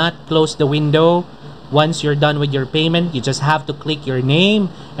 guys, do not close the window. Once you're done with your payment, you just have to click your name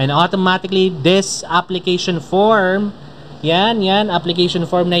and automatically this application form, yan, application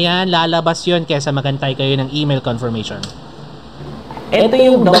form na yan, lalabas yun kesa magantay kayo ng email confirmation. Ito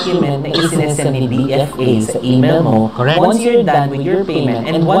yung document na isinesend ni DFA sa email mo. Correct. Once you're done with your payment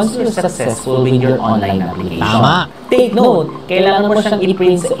and once you're successful with your online application. Tama. Take note, kailangan mo siyang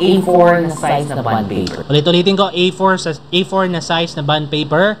i-print sa A4 na size na bond paper. Ulit-ulitin ko, A4 na size na bond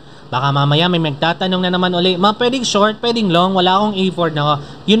paper. Baka mamaya may magtatanong na naman ulit, pwedeng short, pwedeng long, wala akong A4 na.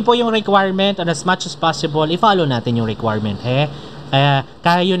 Yun po yung requirement, and as much as possible, i-follow natin yung requirement, Kaya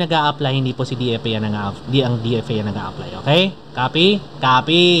kayo nag-a-apply, hindi po si DFA ang DFA ang nag-a-apply, okay? Copy?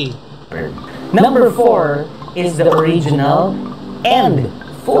 Copy. Number 4 is the original and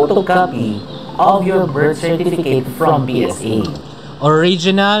photocopy of your birth certificate from PSA.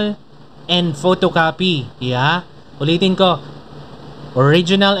 Original and photocopy. Yeah? Ulitin ko.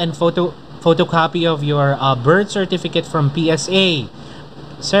 Original and photocopy of your birth certificate from PSA.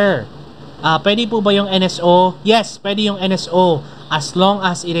 Sir, pwede po ba yung NSO? Yes, pwede yung NSO. As long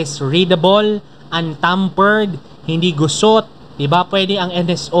as it is readable, untampered, hindi gusot. Diba? Pwede ang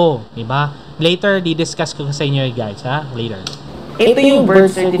NSO. Diba? Later, di-discuss ko sa inyo guys, ha? Later. Ito yung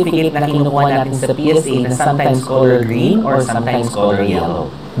birth certificate na kinukuha natin sa PSA na sometimes color green or sometimes color yellow.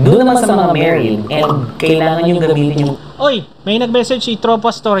 Doon naman sa mga married and kailangan yung gamitin yung... Oy, may nag-message si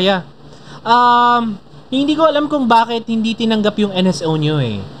Tropa Storia. Hindi ko alam kung bakit hindi tinanggap yung NSO nyo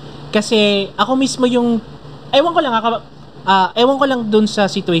eh. Kasi ako mismo yung... Ewan ko lang dun sa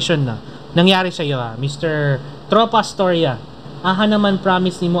situation na nangyari sa iyo Mr. Tropa Storia. Aha naman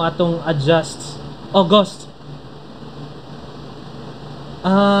promise nimo atong adjust August.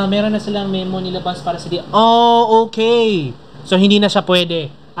 Meron na silang memo nilabas para sa Oh, okay. So, hindi na siya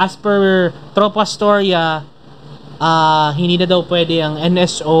pwede. As per Tropa Storya, hindi na daw pwede ang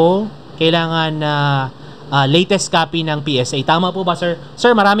NSO. Kailangan na latest copy ng PSA. Tama po ba, sir?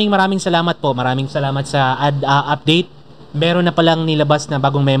 Sir, maraming salamat po. Maraming salamat sa update. Meron na palang nilabas na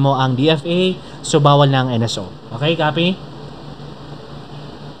bagong memo ang DFA. So, bawal na ang NSO. Okay, copy?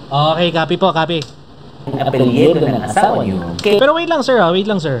 Okay, copy po, copy. Apelyido ng asawa niyo. Pero wait lang, sir. Wait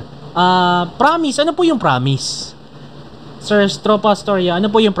lang, sir. Promise. Ano po yung promise? Sir, Tropa Storya, ano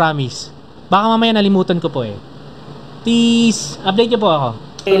po yung promise? Baka mamaya nalimutan ko po eh. Please, update niyo po ako.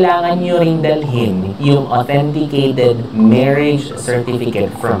 Kailangan nyo ring dalhin yung authenticated marriage certificate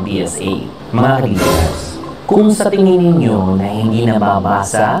from BSA. Mga kaibigas, kung sa tingin ninyo na hindi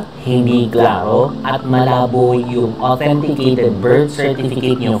nababasa, hindi klaro, at malabo yung authenticated birth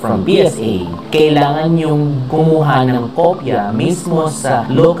certificate nyo from BSA, kailangan nyong kumuha ng kopya mismo sa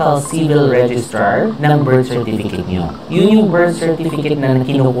local civil registrar ng birth certificate nyo. Yun yung birth certificate na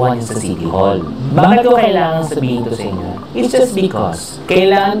kinukuha nyo sa City Hall. Bakit ko kailangan sabihin to sa inyo? It's just because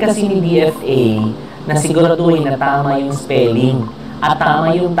kailangan kasi ni DFA na siguraduhin na tama yung spelling at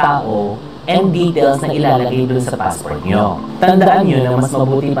tama yung tao and details na ilalagay dun sa passport nyo. Tandaan nyo na mas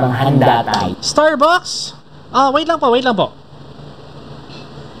mabuti pang handa tayo. Starbucks? Wait lang po.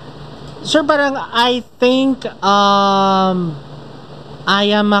 Sir, parang I think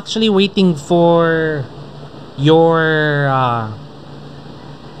I am actually waiting for your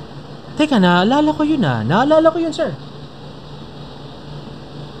Teka, naalala ko yun. Naalala ko yun, sir.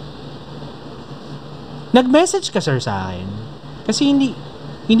 Nag-message ka, sir, sa akin. Kasi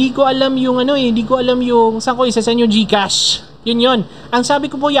hindi ko alam yung hindi ko alam yung saan ko isa-send yung GCash. Yun. Ang sabi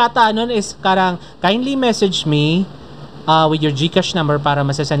ko po yata nun is karang kindly message me with your GCash number para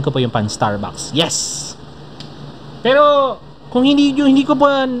masasend ko po yung pan Starbucks. Yes. Pero kung hindi ko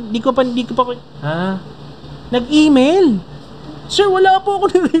pa nag-email. Sir, wala po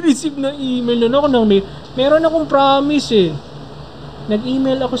ako nare-receive na email meron akong promise eh.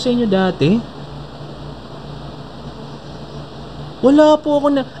 Nag-email ako sa inyo dati. Wala po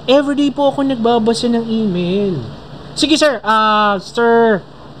ako everyday po ako nagbabasa ng email. Sige, sir. Sir,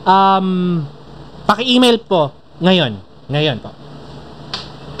 paki-email po ngayon po.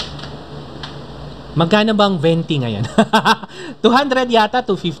 Magkano bang venti ngayon? 200 yata,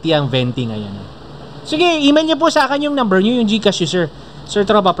 250 ang venti ngayon. Sige, email niyo po sa akin yung number niyo, yung GCash niyo, sir. Sir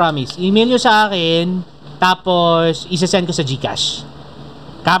Tropa, promise. Email niyo sa akin, tapos isa-send ko sa GCash.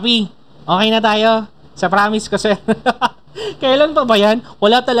 Copy? Okay na tayo? Sa promise ko, sir. Kailan pa ba yan?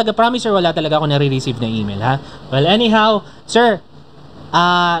 Wala talaga, promise sir, wala talaga ako nare-receive na email, ha? Well, anyhow, sir,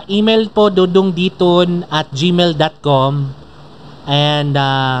 email po dudongditon@gmail.com and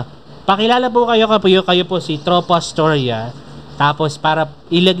pakilala po kayo po si Tropa Storya. Tapos para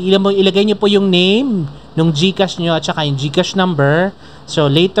ilagay niyo po yung name nung GCash niyo at saka yung GCash number. So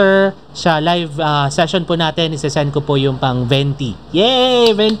later sa live session po natin, isasend ko po yung pang venti.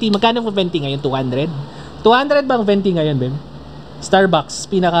 Yay! Venti. Magkano po venti ngayon? 200? 200 bang venti ngayon, Ben? Starbucks,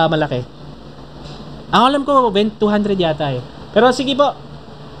 pinakamalaki. Ang alam ko, 200 yata eh. Pero sige po,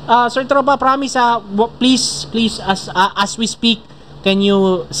 Sir Tropa, promise please, as we speak, can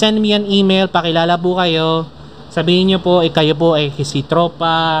you send me an email, pakilala po kayo, sabihin nyo po, kayo po ay si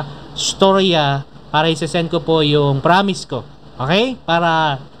Tropa Storya, para isasend ko po yung promise ko. Okay?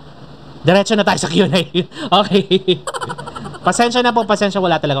 Para diretso na tayo sa Q&A. Okay. Pasensya,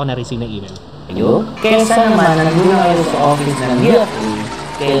 wala talaga ako na-receive na email. Kesa naman nandun na kayo sa office ng DFA,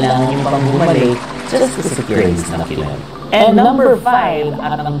 kailangan yung pang bumalik just to secure this document. And number 5,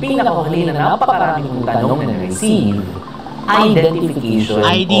 at ang pinakahalina na napakarami kong tanong na na-receive, identification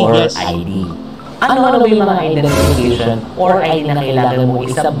or yes. ID. Ano ba yung mga identification or ID na kailangan mo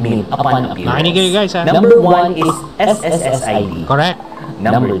i-submit upon appearance? Makinig kayo guys, ha? Number 1 is SSS ID. Correct.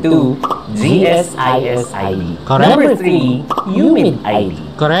 Number 2, GSIS ID. Correct. Number 3, UMID ID.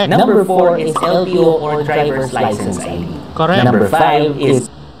 Correct. Number 4 is LTO or driver's license ID. Correct. Number 5 is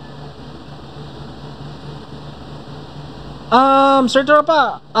Sir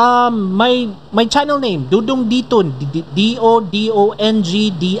Tropa, my channel name, Dudong Diton,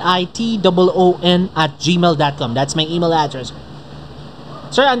 DODONGDITOON@gmail.com. That's my email address.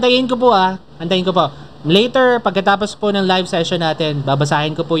 Sir, antayin ko po. Later, pagkatapos po ng live session natin,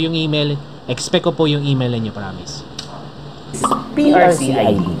 babasahin ko po yung email. Expect ko po yung email niyo, promise. PRC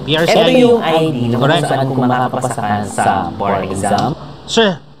ID. PRC Ito ID. yung ID na kung Correct. saan kung makapasa ka sa board exam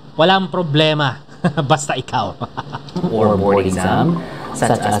Sir, walang problema. Basta ikaw. or board exam,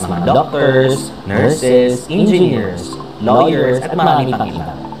 such as mga doctors, nurses, engineers, lawyers, at marami pang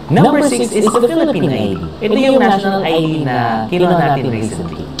iba. Number 6 is the Philippine ID. Ito yung national ID na kinuha natin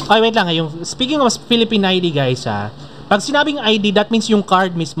recently. Okay, wait lang. Speaking of Philippine ID, guys, pag sinabing ID, that means yung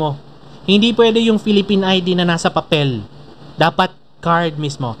card mismo. Hindi pwede yung Philippine ID na nasa papel. Dapat card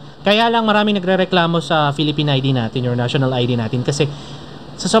mismo. Kaya lang maraming nagrereklamo sa Philippine ID natin or national ID natin kasi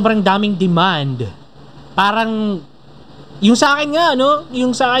sa sobrang daming demand, parang yung sa akin nga, no? Yung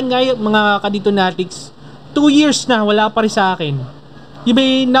sa akin nga, mga Kaditonatics, 2 years na, wala pa rin sa akin. Yung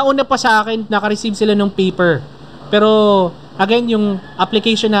may nauna pa sa akin, naka-receive sila ng paper. Pero, again, yung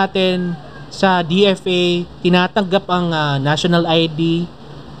application natin sa DFA, tinatanggap ang national ID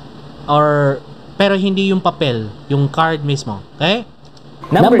pero hindi yung papel, yung card mismo. Okay?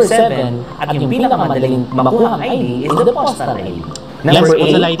 Number 7, at yung pinakamadaling makuha ang ID is the postal ID. Number 8,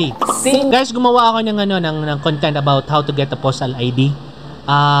 postal ID. Guys, gumawa ako ng content about how to get a postal ID.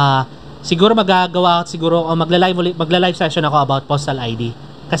 Siguro magla-live session ako about postal ID.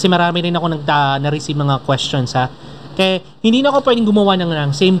 Kasi marami rin ako na-receive mga questions Kaya hindi na ako pwedeng gumawa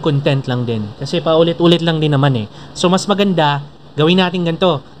ng same content lang din. Kasi paulit-ulit lang din naman So mas maganda, gawin natin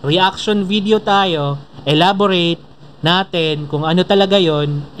ganito. Reaction video tayo, elaborate natin kung ano talaga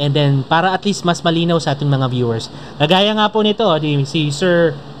yon, and then para at least mas malinaw sa ating mga viewers. Kagaya nga po nito, si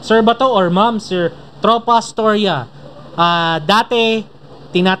Sir Bato or Ma'am Sir Tropa Storia. Dati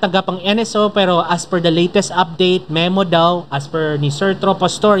tinatanggap ang NSO pero as per the latest update memo daw, as per ni Sir Tropa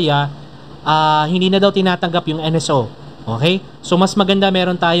Storia, hindi na daw tinatanggap yung NSO. Okay? So mas maganda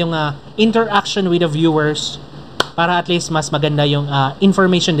meron tayong interaction with the viewers para at least mas maganda yung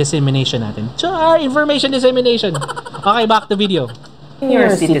information dissemination natin. Information dissemination. Okay, back to video. Senior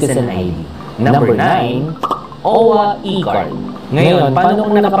Citizen ID. Number 9, OWA e-card. Ngayon, paano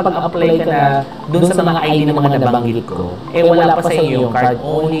kung nakapag-apply ka na dun sa mga ID ng mga nabanggit ko, wala pa sa iyo yung card,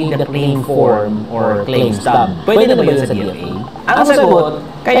 only the claim form or claim stub. Pwede na ba yun sa DFA? Ang sagot,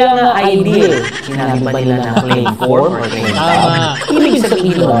 kaya nga ID, sinabi ba nila na claim form or claim stub? Ibig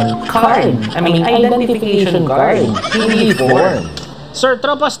sabihin nun, card. I mean, identification card, hindi form. Sir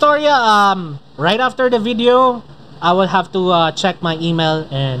Tropa Storia, right after the video, I will have to check my email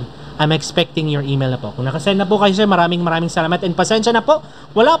and I'm expecting your email na po. Kung nakasend na po kayo, sir, maraming salamat. And pasensya na po,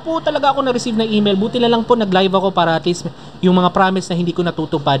 wala po talaga ako na-receive na email. Buti na lang po nag-live ako para at least yung mga promise na hindi ko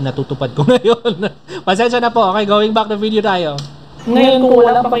natutupad ko ngayon. Pasensya na po. Okay, going back to video tayo. Ngayon, kung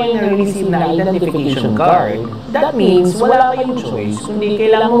wala pa kayong na-receive na identification card, that means wala kayong choice, kundi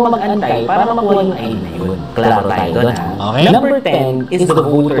kailangan mo mag-antay para makuha yung ID na yun. Klaro tayo doon, Okay. Number 10 is the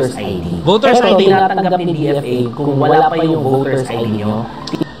voter's ID. Voter's ID. Tinatanggap ni DFA kung wala pa yung voter's ID nyo.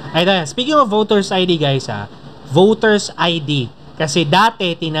 Speaking of voters ID, guys, voters ID. Kasi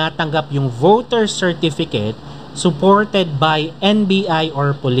dati tinatanggap yung voter certificate supported by NBI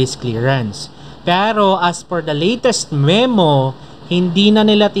or police clearance. Pero as per the latest memo, hindi na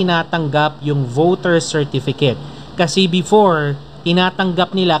nila tinatanggap yung voter certificate. Kasi before,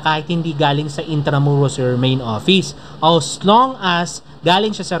 tinatanggap nila kahit hindi galing sa Intramuros or main office. As long as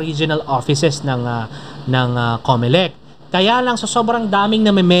galing siya sa regional offices ng COMELEC. Kaya lang, sa sobrang daming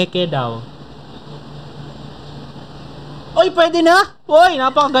namemeke daw. Oy, pwede na! Oy,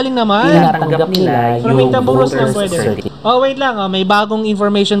 napakagaling naman! Tinatanggap nila yung voter's certificate. Wait lang. May bagong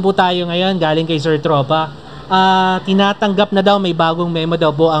information po tayo ngayon galing kay Sir Tropa. Tinatanggap na daw, may bagong memo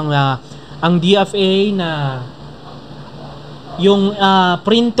daw po ang DFA na yung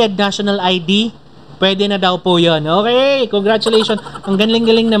printed national ID, pwede na daw po yun. Okay, congratulations. Ang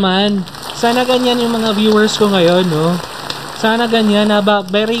galing-galing naman. Sana ganyan yung mga viewers ko ngayon, no? Sana ganyan,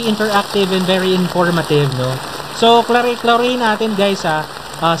 very interactive and very informative, no? So, klarihin natin, guys,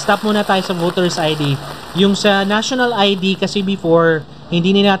 stop muna tayo sa voter's ID. Yung sa national ID, kasi before,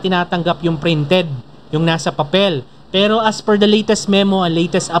 hindi nila tinatanggap yung printed, yung nasa papel. Pero as per the latest memo, ang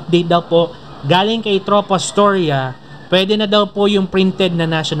latest update daw po, galing kay Tropa Storia, pwede na daw po yung printed na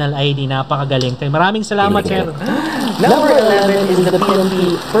national ID. Napakagaling. Maraming salamat, sir. Number 11 is the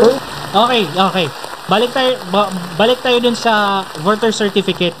PNP. Okay. Balik tayo dun sa voter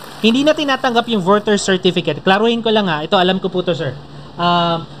certificate. Hindi na tinatanggap yung voter certificate. Klaruhin ko lang ito alam ko po to, sir.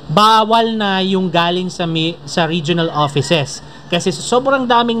 Bawal na yung galing sa regional offices. Kasi sobrang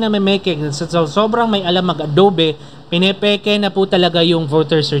daming namemeke, sobrang may alam mag-Adobe, pinepeke na po talaga yung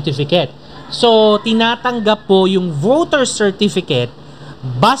voter certificate. So, tinatanggap po yung voter certificate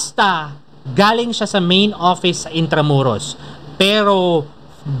basta galing siya sa main office sa Intramuros. Pero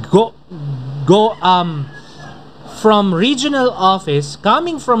from regional office,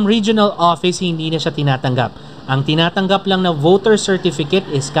 coming from regional office, hindi na siya tinatanggap. Ang tinatanggap lang na voter certificate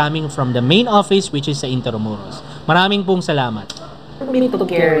is coming from the main office, which is sa Intramuros. Maraming pong salamat. Permit to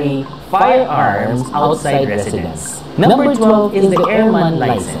carry firearms outside residence. Number 12 is the Airman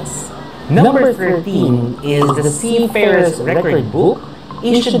License. Number 13 is the Seafarer's Record Book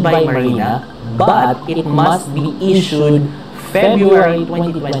issued by Marina, but it must be issued February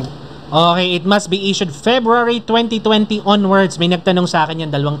 2020. Okay, it must be issued February 2020 onwards. May nagtanong sa akin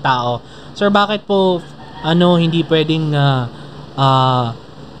yan, dalawang tao. Sir, bakit po hindi pwedeng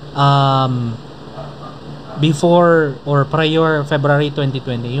before or prior February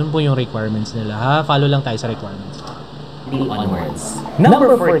 2020? Yun po yung requirements nila, ha? Follow lang tayo sa requirements. Onwards.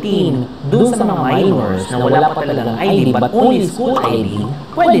 Number 14, dun sa mga minors na wala pa talagang ID but only school ID,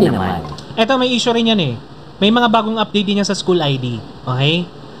 pwede naman. Eto, may issue rin yan eh. May mga bagong update din yan sa school ID. Okay?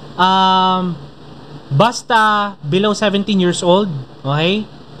 Basta below 17 years old, okay?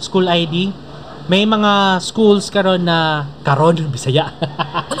 School ID. May mga schools Bisaya.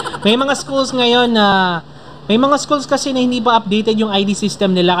 May mga schools ngayon na may mga schools kasi na hindi pa updated yung ID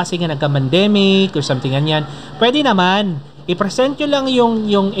system nila kasi nga nagka-pandemic or something ganyan. Pwede naman, i-present nyo lang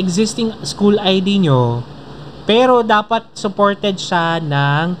yung existing school ID nyo, pero dapat supported siya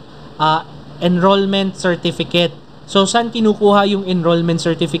ng enrollment certificate. So, saan kinukuha yung enrollment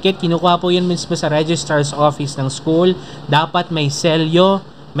certificate? Kinukuha po yan mismo sa registrar's office ng school. Dapat may selyo,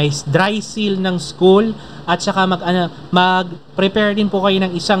 may dry seal ng school, at saka mag-prepare din po kayo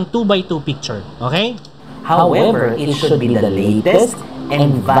ng isang 2x2 picture. Okay? However, it should be the latest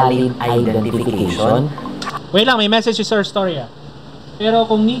and valid identification. Wait lang, may message si Sir Storia. Pero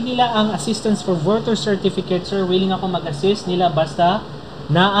kung need nila ang assistance for voter certificate, sir, willing ako mag-assist nila basta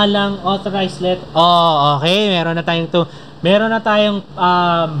naalang authorized letter. Oh, okay. Meron na tayong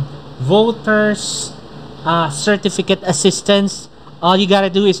voters certificate assistance. All you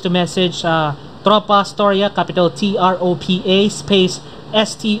gotta do is to message Tropa Storia, capital TROPA, space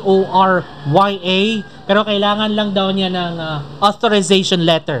STORYA. Pero kailangan lang daw niya ng authorization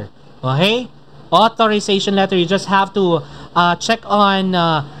letter. Okay? Authorization letter. You just have to check on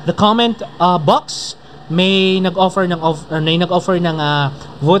the comment box. May nag-offer ng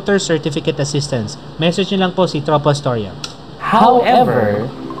voter certificate assistance. Message niyo lang po si Tropa Storia. However,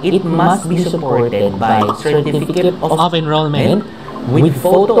 it must be supported by certificate of enrollment with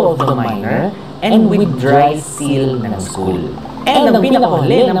photo of the minor and with dry seal ng school. And ang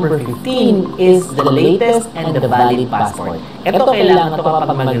pinakahuli, number 15, is the latest and the valid passport. Ito kailangan ito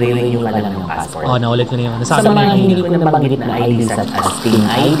kapag magre-renew ka lang ng passport. Oh, naulit ko na yun. Sa mga hindi ko nabanggit na ID such as STING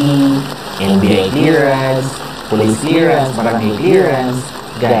ID, NBI clearance, police clearance, barangay clearance,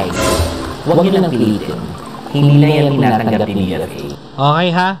 guys, huwag nyo nang pilitin. Hindi na yan tinatanggap ni DFA. Okay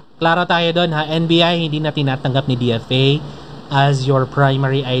ha? Klaro tayo doon ha? NBI hindi na tinatanggap ni DFA as your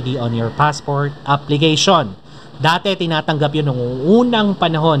primary ID on your passport application. Dati tinatanggap yun noong unang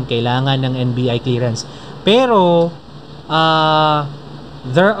panahon, kailangan ng NBI clearance. Pero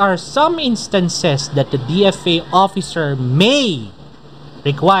there are some instances that the DFA officer may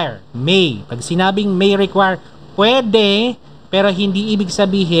require. Pag sinabing may require, pwede, pero hindi ibig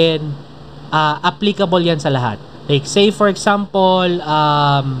sabihin applicable yan sa lahat. Like say for example,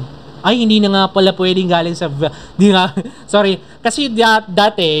 hindi na nga pala pwedeng galing sa sorry, kasi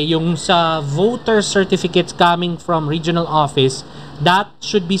dati yung sa voter certificates coming from regional office, that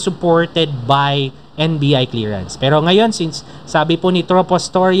should be supported by NBI clearance. Pero ngayon, since sabi po ni Tropa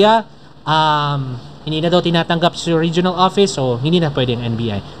Storia, hindi na daw tinatanggap sa regional office, so hindi na pwedeng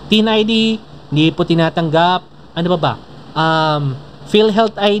NBI. Teen ID, hindi po tinatanggap. Ano ba?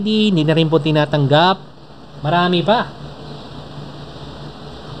 PhilHealth ID, hindi na rin po tinatanggap. Marami pa.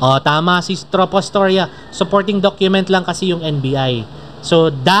 Tama si Tropa Storia. Supporting document lang kasi yung NBI.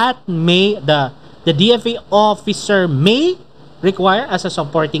 So that may the DFA officer may require as a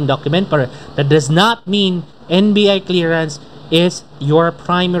supporting document, but that does not mean NBI clearance is your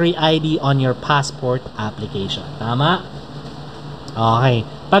primary ID on your passport application. Tama? Okay.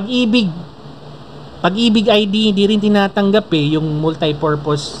 Pag-ibig ID hindi rin tinatanggap yung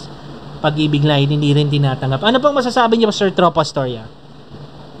multi-purpose pag-ibig na ID hindi rin tinatanggap. Ano pang masasabi niyo pa, Sir Tropa Storia?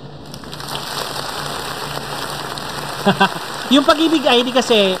 Yung pag-ibig ID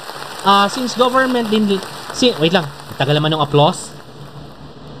kasi since government din wait lang, tagal naman ng applause.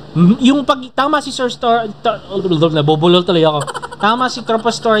 Yung tama si Sir nabubulol tuloy ako. Tama si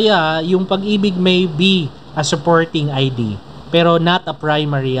Tropa Storia, yung pag-ibig may be a supporting ID pero not a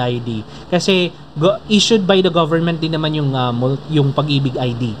primary ID kasi issued by the government din naman yung pag-ibig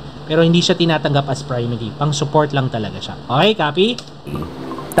ID pero hindi siya tinatanggap as primary, pang support lang talaga siya. Okay, copy?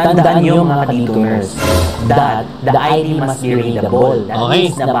 Tandaan niyo mga ka-Dtuners that the ID must be readable. That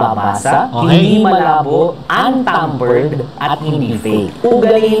means nababasa, hindi malabo, untampered, at hindi fake.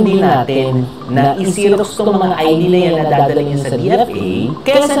 Ugaliin din natin na isirox itong mga ID na yan na dadala niyo sa DFA,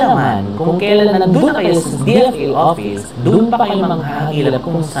 kesa naman kung kailan nandun na kayo sa DFA office, doon pa kayo manghahangilap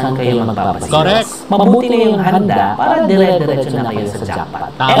kung saan kayo magpapasiros. Correct. Mabuti na yung handa para dire-diretso na kayo sa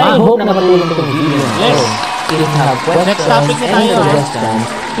jackpot. And I hope na makatulong itong video. Yes. If you have questions and suggestions,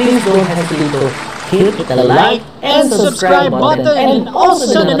 please don't hesitate to hit the like and subscribe button and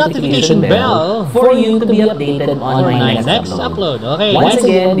also the notification bell for you to be updated on my next upload. Okay. Once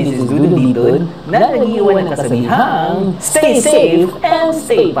again, this is Dudu Ditod na nag-iwan ng kasabihang stay safe and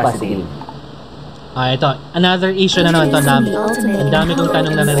stay positive. Ito. Another issue na naman ito. Ang dami kong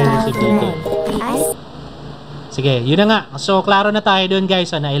tanong na nare-receive dito. Sige, yun na nga. So, klaro na tayo doon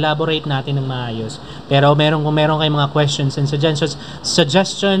guys. Na-elaborate natin ng maayos. Pero kung meron kayong mga questions and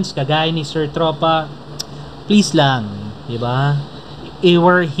suggestions, kagaya ni Sir Tropa, please lang. Diba?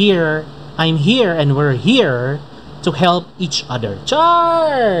 We're here, I'm here, and we're here to help each other.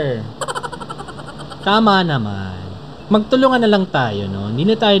 Char! Tama naman. Magtulungan na lang tayo, no? Hindi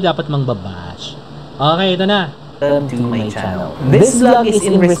na tayo dapat mangbabash. Okay, ito na. To my channel. This vlog is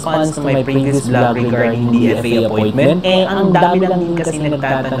in response to my previous vlog regarding DFA appointment. Ang dami lang din kasi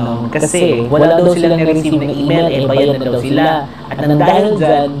nagtatanong kasi wala daw silang na-receive ng email, bayad na daw sila. At nang dahil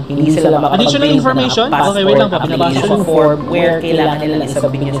dyan, hindi sila additional information? Okay, wait lang po. Application form where kailangan nilang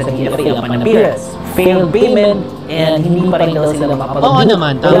isabit niya sa DFA ang appearance. Failed payment, and hindi pa rin daw sila makapag-book. Oo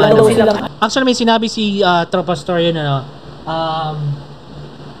naman, tama naman. Actually, may sinabi si Tropa Story na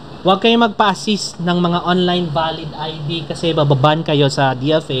huwag kayong magpa-assist ng mga online valid ID kasi bababan kayo sa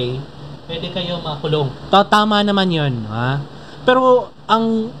DFA. Pwede kayo makulong. Tama naman yun. Ha? Pero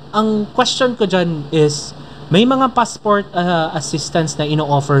ang question ko dyan is, may mga passport assistance na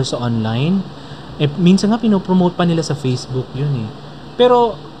ino-offer sa online. Minsan nga pinopromote pa nila sa Facebook yun eh.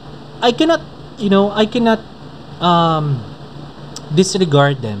 Pero I cannot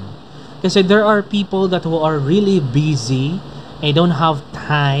disregard them. Kasi there are people who are really busy. They don't have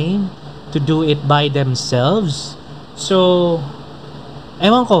time to do it by themselves. So,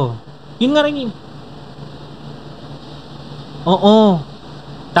 ewan ko. Yun nga rin yun. Oo.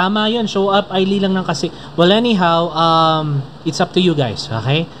 Tama yun. Show up, ID lang ng kasi. Well, anyhow, it's up to you guys.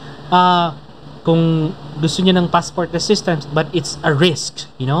 Okay? Kung gusto niyo ng passport assistance, but it's a risk.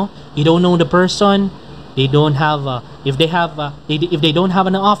 You know? You don't know the person. They don't have, if they don't have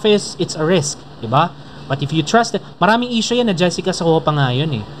an office, it's a risk. Diba? But if you trust it, maraming issue yan na Jessica Soho pa nga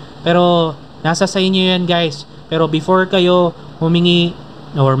yun eh. Pero nasa sa inyo yan guys. Pero before kayo humingi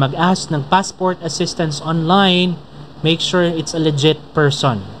or mag-ask ng passport assistance online, make sure it's a legit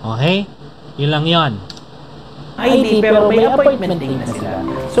person. Okay? Yun lang yun. ID pero may appointment din na sila.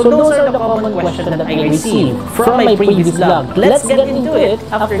 So those are the common questions that I received from my previous vlog. Let's get into it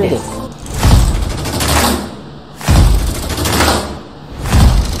after this.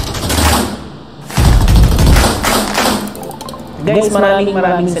 Guys,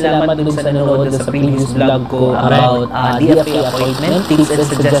 maraming salamat dun sa nanonood sa previous vlog ko about DFA appointment, tips and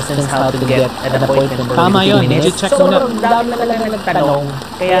suggestions how to get an appointment for Tama yun, legit check muna. Sobrang dami na talaga nagtanong.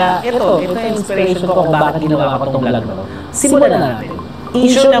 Kaya ito yung inspiration ko kung bakit ginawa ko itong vlog na. Simulan na natin.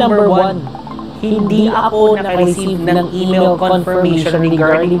 Issue number 1. Hindi ako naka-receive ng email confirmation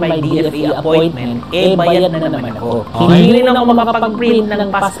regarding my DFA appointment. Bayad na naman ako. Hindi rin ako makapag-print ng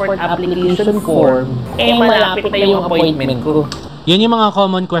passport application form. Malapit na yung appointment ko. Yan yung mga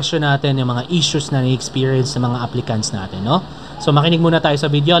common question natin, yung mga issues na na-experience ng mga applicants natin, no? So makinig muna tayo sa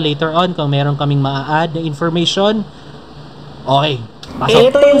video. Later on, kung meron kaming ma-add na information, okay.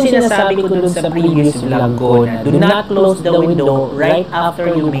 Ito yung sinasabi ko dun sa previous vlog ko na do not close the window right after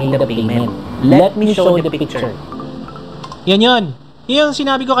you made the payment. Let me show the picture. Yan yun. Yan yung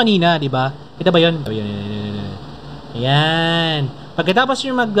sinabi ko kanina, di ba? Ito ba yun? Yan. Pagkatapos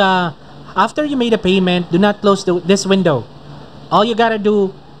yung after you made a payment, do not close this window. All you gotta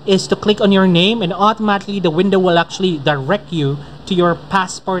do is to click on your name and automatically the window will actually direct you to your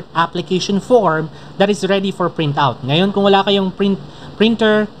passport application form that is ready for printout. Ngayon, kung wala kayong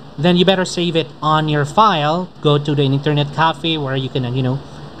printer, then you better save it on your file. Go to the internet cafe where you can,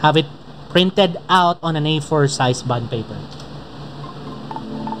 have it printed out on an A4 size bond paper.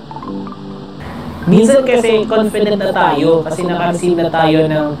 Minsan kasi confident na tayo kasi naka-receive na tayo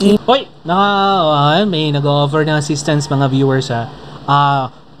ng Hoy! May nag-offer ng assistance mga viewers ha.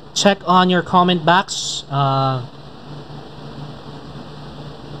 Check on your comment box.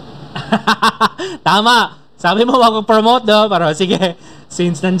 Tama! Sabi mo wag promote no? Pero sige,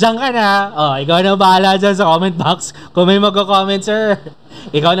 since nandiyan ka na, ikaw na bahala dyan sa comment box kung may magko-comment sir.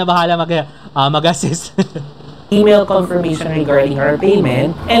 Ikaw na bahala mag-assist. Email confirmation regarding our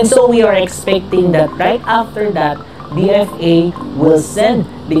payment. And so we are expecting that right after that, DFA will send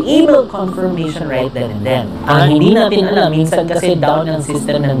the email confirmation right then and then. Ang hindi natin alam, minsan kasi down ang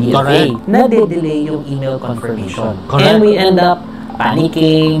system ng DFA, nade-delay yung email confirmation. Correct. And we end up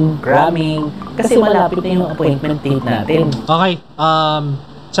panicking, cramming, kasi malapit na yung appointment date natin. Okay,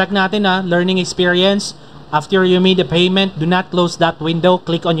 check natin learning experience. After you made the payment, do not close that window.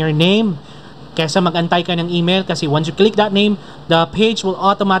 Click on your name. Kesa mag-antay ka ng email kasi once you click that name, the page will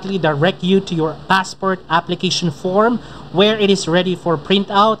automatically direct you to your passport application form where it is ready for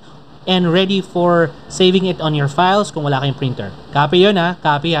printout and ready for saving it on your files kung wala kayong printer. Copy yun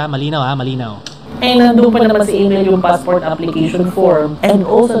copy malinaw malinaw. And nandun pa naman sa email yung passport application form and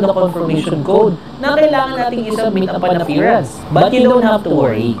also the confirmation code na kailangan nating isubmit upon appearance. But you don't have to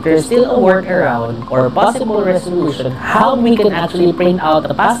worry. There's still a workaround or possible resolution how we can actually print out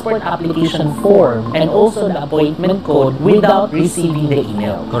the passport application form and also the appointment code without receiving the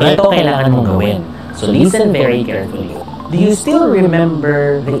email. Correct. Ito kailangan mong gawin. So listen very carefully. Do you still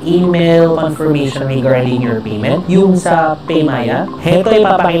remember the email confirmation regarding your payment? Yung sa Paymaya? Heto,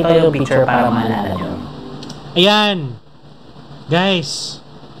 ipapakita yung picture para maalala nyo. Ayan. Guys.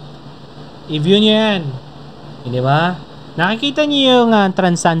 I-view nyo yan. Di ba? Nakikita nyo yung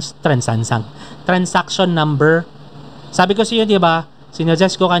transaction number. Sabi ko sa inyo, di ba?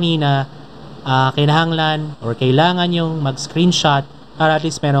 Sinuggest ko kanina, kinahanglan or kailangan yung mag-screenshot para at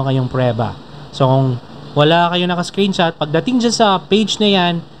least meron kayong prueba. So, kung wala kayo naka-screenshot, pagdating dyan sa page na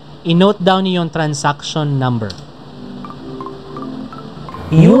yan, i-note down niyo yung transaction number.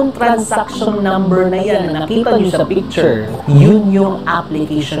 Yung transaction number na yan, na nakita nyo sa picture, yun yung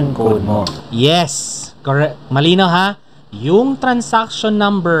application code mo. Yes! Correct. Malinaw ha? Yung transaction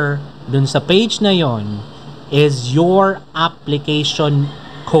number dun sa page na yon is your application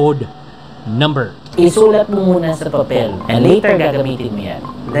code number. Isulat mo muna sa papel and later gagamitin mo yan.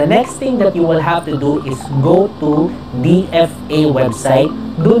 The next thing that you will have to do is go to DFA website.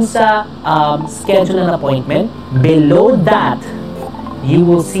 Dun sa schedule an appointment, below that, you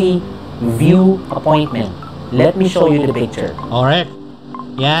will see view appointment. Let me show you the picture. Alright.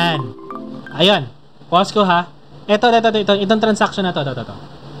 Yan. Ayun. Pause ko ha. Itong transaction na to.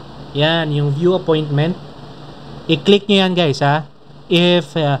 Yan, yung view appointment. I-click nyo yan guys ha.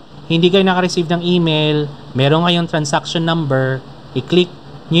 If hindi kayo naka-receive ng email, meron kayong transaction number, i-click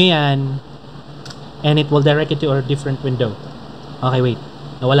nyo yan, and it will direct you to a different window. Okay, wait.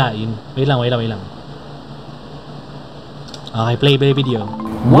 Nawala. Yun. Wait lang. Okay, play video.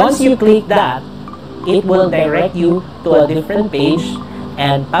 Once you click that, it will direct you to a different page,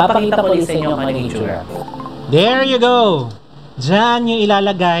 and papakita ko ulit sa inyo kung ano yung itsura. There you go! Diyan yung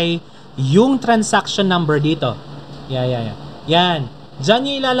ilalagay yung transaction number dito. Yeah. Yan. Diyan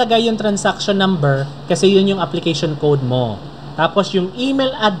yung ilalagay yung transaction number kasi yun yung application code mo. Tapos yung email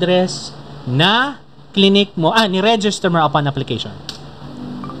address na clinic mo, ni-register mo upon application.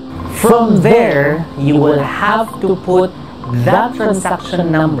 From there, you will have to put that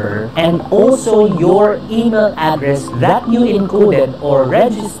transaction number and also your email address that you included or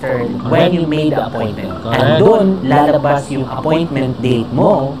registered when you made the appointment. And doon lalabas yung appointment date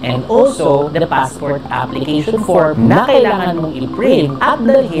mo and also the passport application form na kailangan mong i-print at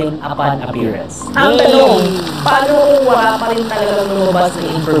dalhin upon appearance. Ang tanong, paano kung wala pa rin talagang lumabas na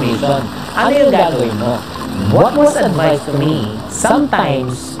information? Ano yung gagawin mo? What was advised to me,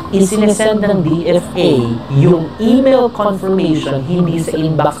 sometimes isinesend ng DFA yung email confirmation hindi sa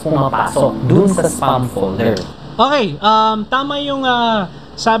inbox pumapasok dun sa spam folder. Okay, tama yung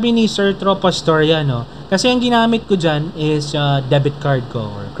sabi ni Sir Tropastoria, no? Kasi ang ginamit ko dyan is debit card ko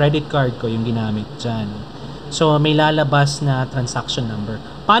or credit card ko yung ginamit dyan. So, may lalabas na transaction number.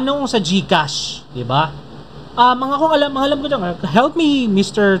 Paano kung sa GCash, di ba? Kung alam ko dyan, help me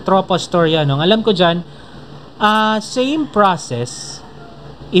Mr. Tropastoria, no? Alam ko dyan, same process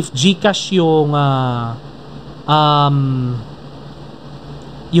if GCash yung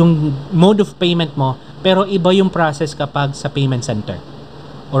mode of payment mo, pero iba yung process kapag sa payment center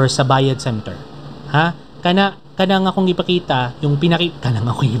or sa bayad center. Ha? Kanang akong ipakita, yung pinakita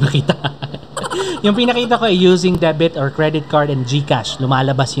ko ay using debit or credit card and GCash,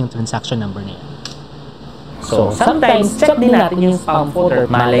 lumalabas yung transaction number niya. So, sometimes, check din natin yung spam folder.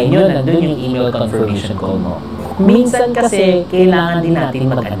 Malay nyo, nandun yung email confirmation code mo. Minsan kasi, kailangan din natin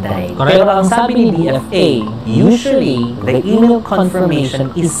mag-antay. Pero ang sabi ni DFA, usually, the email confirmation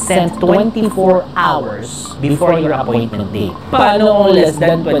is sent 24 hours before your appointment date. Paano kung less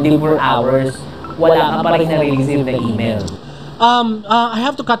than 24 hours, wala ka pa rin na-receive na email? I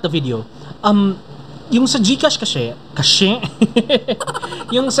have to cut the video. yung sa GCash kasi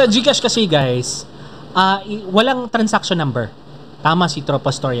yung sa GCash kasi guys, walang transaction number. Tama si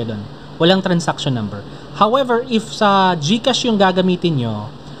Tropa Storya doon. Walang transaction number. However, if sa GCash yung gagamitin nyo,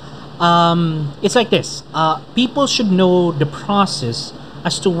 it's like this. People should know the process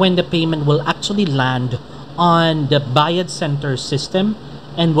as to when the payment will actually land on the Bayad Center system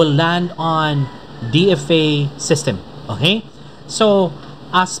and will land on DFA system. Okay? So,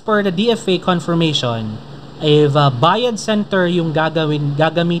 as per the DFA confirmation, if Bayad Center yung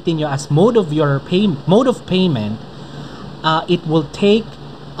gagamitin nyo as mode of payment, it will take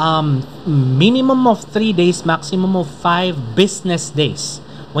minimum of 3 days, maximum of 5 business days.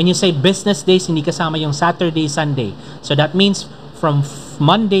 When you say business days, hindi kasama yung Saturday, Sunday. So that means from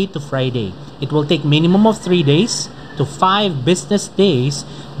Monday to Friday. It will take minimum of 3 days to 5 business days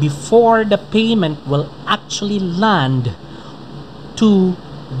before the payment will actually land to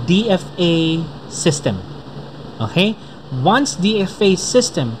DFA system. Okay? Once DFA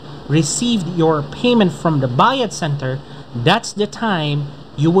system received your payment from the Bayad Center, that's the time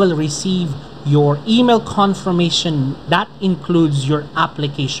you will receive your email confirmation that includes your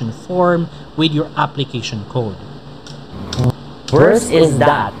application form with your application code. Worst is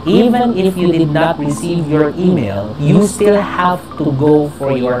that even if you did not receive your email, you still have to go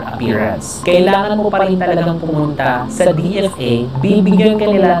for your appearance. Kailangan mo pa rin talagang pumunta sa DFA, bibigyan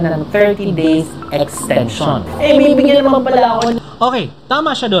ka nila ng 30 days extension. Bibigyan naman pala ako. Okay,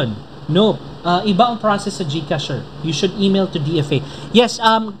 tama siya doon. No, iba ang process sa GCash, sir. You should email to DFA. Yes,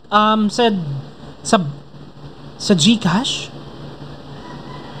 sa GCash,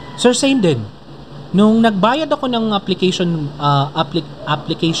 sir, same din. Nung nagbayad ako ng application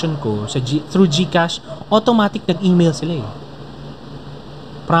ko through GCash, automatic nag-email sila eh.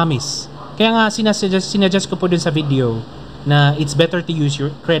 Promise. Kaya nga sinasuggest ko po dun sa video na it's better to use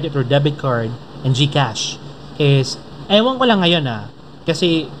your credit or debit card and GCash. Is ewan ko lang ngayon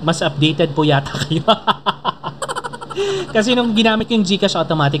kasi mas updated po yata kayo. Kasi nung ginamit ko yung GCash,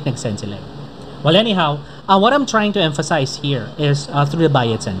 automatic nag-send sila. Well, anyhow, what I'm trying to emphasize here is through the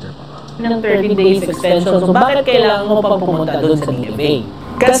Bayad Center po. Ng 30 days extension. So, bakit kailangan mo pang pumunta doon sa DFA?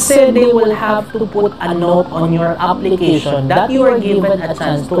 Kasi they will have to put a note on your application that you are given a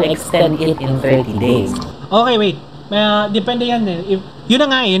chance to extend it in 30 days. Okay, wait. Depende yan eh. Yun na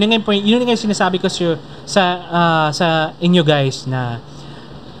nga yung point. Yun na nga yung sinasabi ko sa inyo guys na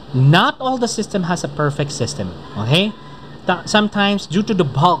not all the system has a perfect system. Okay? Sometimes due to the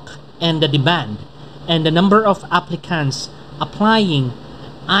bulk and the demand and the number of applicants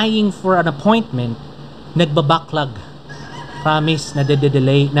eyeing for an appointment, nagba-backlog. Promise,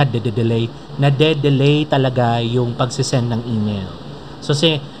 nade-delay talaga yung pagsisend ng email. So,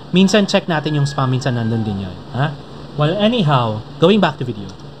 minsan check natin yung spam, minsan nandun din yun. Well, anyhow, going back to video.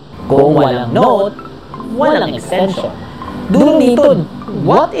 Kung walang note, walang extension. Doon dito,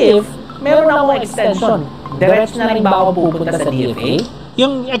 what if meron akong extension? Diretso na rin ba ako pupunta sa DFA?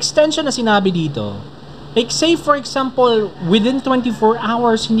 Yung extension na sinabi dito, like say for example, within 24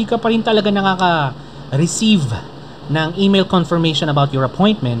 hours, hindi ka pa rin talaga nakaka-receive ng email confirmation about your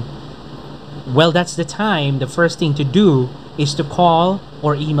appointment. Well, that's the time, the first thing to do is to call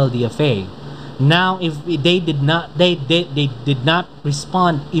or email DFA. Now, if they did not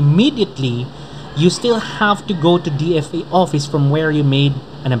respond immediately, you still have to go to DFA office from where you made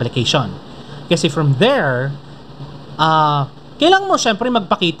an application. Kasi from there, kailangan mo syempre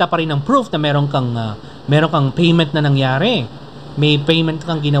magpakita pa rin ng proof na meron kang payment na nangyari. May payment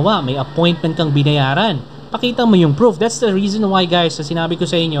kang ginawa, may appointment kang binayaran. Pakita mo yung proof. That's the reason why guys, sinabi ko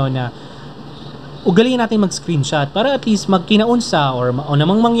sa inyo na ugaliin natin mag-screenshot para at least magkinaunsa o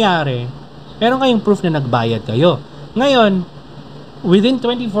namang mangyari, meron kayong proof na nagbayad kayo. Ngayon, within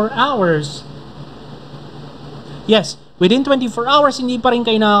 24 hours, hindi pa rin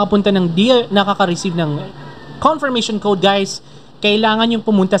kayo nakaka-receive ng confirmation code guys, kailangan yung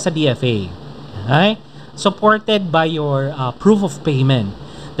pumunta sa DFA. Okay? Supported by your proof of payment.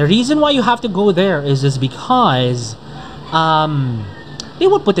 The reason why you have to go there is because they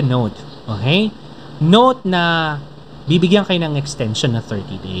will put a note. Okay? Note na bibigyan kayo ng extension na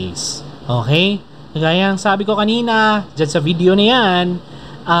 30 days. Okay? Gaya ang sabi ko kanina dyan sa video na yan,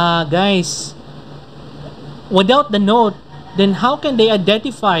 guys, without the note, then how can they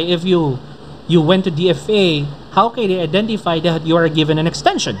identify if you went to DFA? How can they identify that you are given an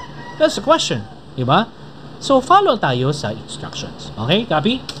extension? That's the question. Diba? So, follow tayo sa instructions. Okay?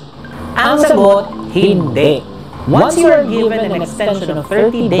 Copy? Ang sagot, hindi. Once you are given an extension of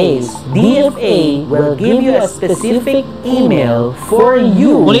 30 days, DFA will give you a specific email for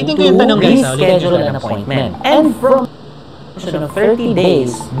you Ulitin ko yung tanong, guys, reschedule an appointment. And from extension of 30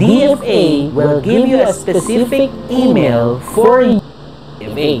 days, DFA will give you a specific email for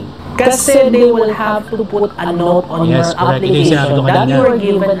DFA. Kasi they will have to put a note on your application that you were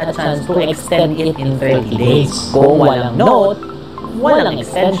given a chance to extend it in 30 days. Kung walang note, walang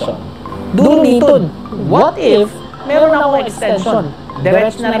extension. Doon dito, what if meron akong extension?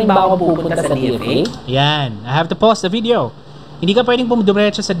 Diretso na rin ba ako pupunta sa DFA? Yan. I have to pause the video. Hindi ka pwedeng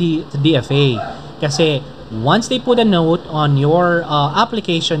dumiretso sa DFA. Kasi once they put a note on your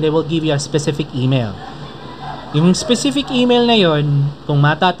application, they will give you a specific email. Yung specific email na yon, kung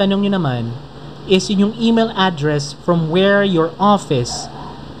matatanong nyo naman, is yung email address from where your office,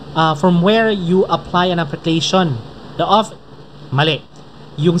 from where you apply an application. Mali.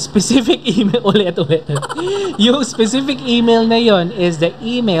 Yung specific email, ulit. Yung specific email na yon is the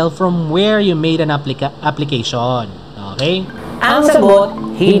email from where you made an application. Okay? Ang sagot,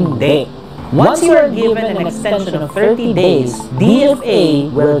 hindi. Once you are given an extension of 30 days, DFA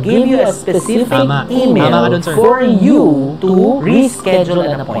will give you a specific email for you to reschedule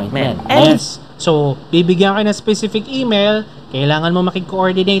an appointment. Yes. So, bibigyan ka ng specific email, kailangan mo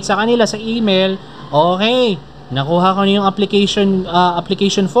makikoordinate sa kanila sa email. Okay, nakuha ko na yung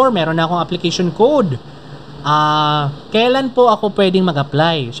application form, meron na akong application code. Kailan po ako pwedeng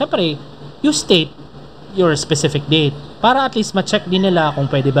mag-apply? Syempre, you state your specific date para at least ma-check din nila kung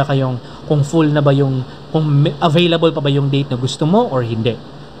pwede ba kung full na ba kung available pa ba yung date na gusto mo or hindi.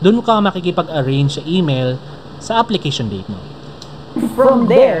 Doon ka makikipag-arrange sa email sa application date mo. From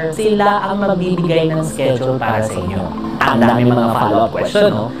there, sila ang magbibigay ng schedule para sa inyo. Ang dami mga follow-up question,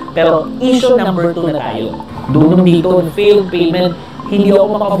 no? Pero issue number 2 na tayo. Doon dito, failed payment, hindi ako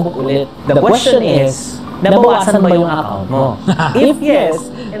makabook ulit. The question is, nabawasan ba yung account mo? If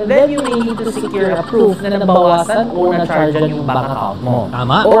yes, and then you may need to secure a proof na nabawasan o na-chargean yung bank account mo.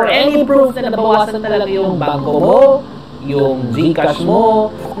 Tama. Or any proof na nabawasan talaga yung bangko mo, yung Gcash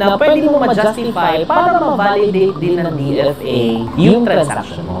mo, na pwede mo ma-justify para ma-validate din ng DFA yung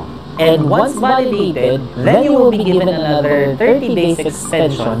transaction mo. And once validated, then you will be given another 30 days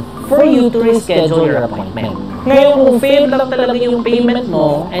extension for you to reschedule your appointment. Ngayon, kung failed lang talaga yung payment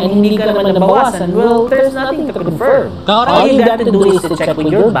mo and hindi ka naman nabawasan, well, there's nothing to confirm. All you got to do is to check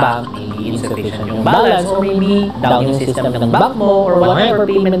with your bank, maybe insufficient yung balance, or maybe down yung system ng bank mo, or whatever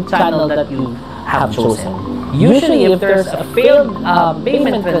payment channel that you have chosen. Usually, if there's a failed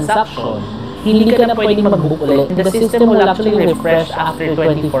payment transaction, hindi ka na pwedeng mag-book ulit. The system will actually refresh after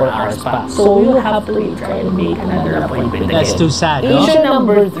 24 hours pa. So, you'll have to try and make another appointment again. That's too sad, no? Issue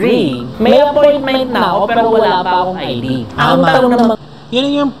number 3, may appointment na ako pero wala pa akong ID. Ang tanong naman,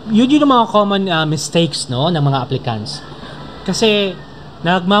 yun yung mga common mistakes, no, ng mga applicants. Kasi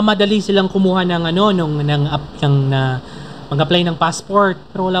nagmamadali silang kumuha ng mag-apply ng passport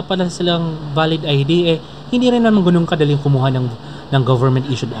pero wala pa na silang valid ID. Hindi rin naman ganun kadaling kumuha ng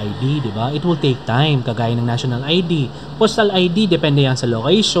government-issued ID, di ba? It will take time, kagaya ng national ID. Postal ID, depende yan sa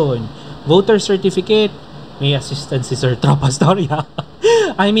location. Voter certificate, may assistant si Sir Tropastoria.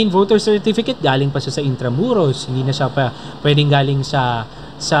 I mean, voter certificate, galing pa siya sa Intramuros. Hindi na siya pwedeng galing sa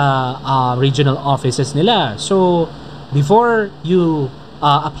regional offices nila. So, before you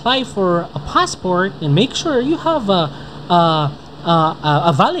apply for a passport, and make sure you have a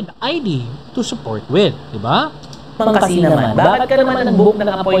valid ID to support with, di ba? Kasi naman, bakit ka naman nag-book ng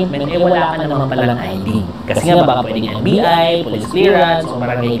appointment wala ka naman palang ID? Kasi nga baka pwedeng NBI, police clearance, o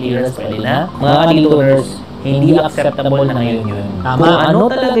barangay clearance, pwede na. Mga kaniloners, hindi acceptable na ngayon yun. Tama. Kung ano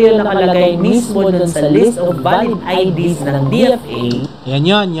talaga yung nakalagay mismo dun sa list of valid IDs ng DFA. Yan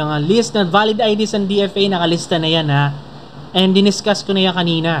yun, yung list ng valid IDs ng DFA, nakalista na yan ha. And diniscuss ko na yan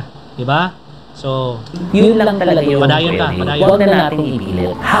kanina, di ba? So, yun lang talaga yung padayon ka. Huwag na natin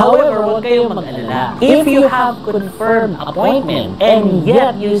ipilit. However, huwag kayong mag-alala. If you have confirmed appointment and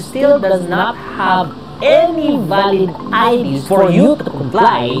yet you still does not have any valid IDs for you to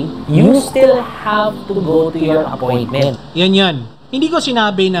comply, you still have to go to your appointment. Yan. Hindi ko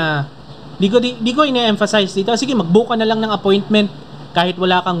sinabi na, hindi ko ina-emphasize dito, sige mag-book ka na lang ng appointment kahit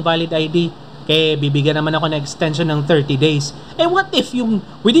wala kang valid ID. Kaya bibigyan naman ako ng extension ng 30 days. What if yung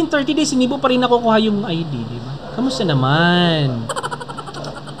within 30 days hindi mo pa rin nakukuha yung ID, di ba? Kamusta naman?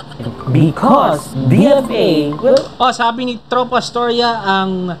 Because DFA will... sabi ni Tropastoria,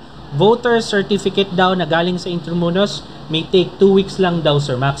 ang voter certificate daw na galing sa Intramuros may take 2 weeks lang daw,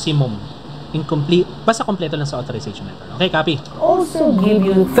 sir, maximum. Incomplete, basta kompleto lang sa authorization letter. Okay, copy. Also give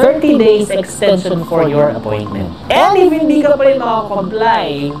you 30 days extension for your appointment. And if hindi ka pa rin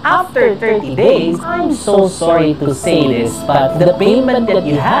makakomply after 30 days, I'm so sorry to say this, but the payment that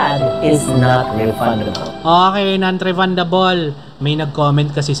you had is not refundable. Okay, non-refundable. may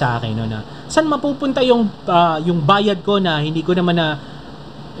nag-comment kasi sa akin no, na saan mapupunta yung bayad ko na hindi ko naman na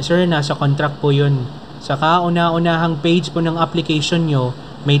sir, nasa contract po yun. Sa kauna-unahang page po ng application nyo,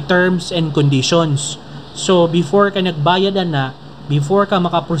 may terms and conditions. So, before ka nagbayad na, before ka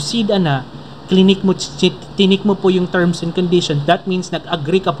makaproceed na, tinik mo po yung terms and conditions. That means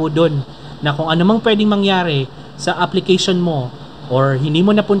nag-agree ka po dun na kung ano mang pwedeng mangyari sa application mo or hindi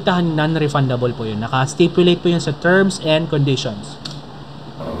mo napuntahan, non-refundable po yun. Naka-stipulate po yun sa terms and conditions.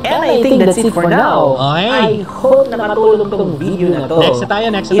 And I think that's it for now. Okay. I hope nakatulong tong video na to. Next na tayo.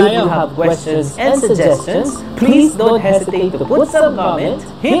 If you have questions and suggestions, please don't hesitate to put some comments,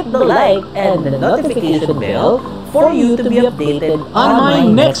 hit the like and the notification bell for you to be updated on my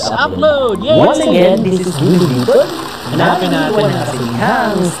next upload. Yay! Once again, this is Rudy Dito. Hanapin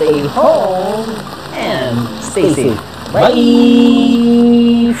natin. Stay home and stay safe.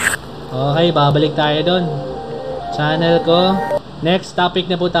 Bye! Okay, babalik tayo doon. Channel ko. Next topic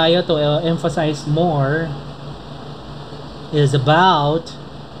na po tayo to emphasize more is about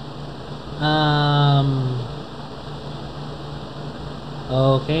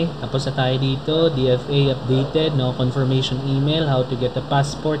okay, tapos na tayo dito. DFA updated, no confirmation email, how to get a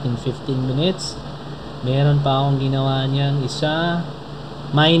passport in 15 minutes. Meron pa akong ginawa niyang isa.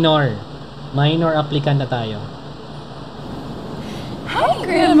 Minor applicant na tayo. Hi,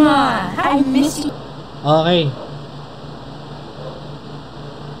 Grandma! I miss you. Okay.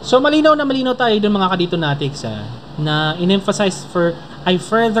 So malinaw tayo dun mga kadito-natics na I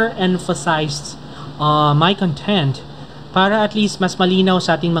further emphasized my content para at least mas malinaw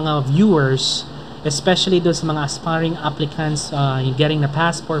sa ating mga viewers, especially those mga aspiring applicants getting the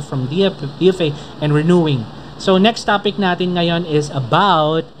passport from DFA and renewing. So next topic natin ngayon is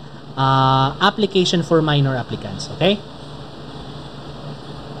about application for minor applicants. Okay?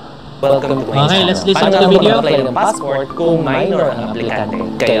 Welcome to my Okay, channel. let's listen to the Paano video. mag-apply ng passport kung minor ang aplikante?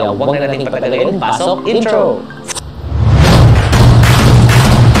 Kaya huwag na nating patagayin. Pasok intro!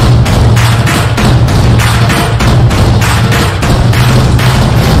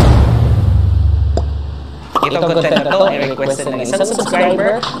 Itong content na to ay requested ng isang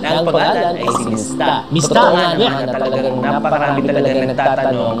subscriber na ang pangalan ay si Mista. Mista, Totoo nga yeah. naman na talagang napakarami talagang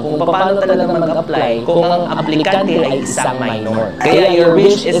nagtatanong kung paano talaga mag-apply kung ang aplikante ay isang minor. Kaya your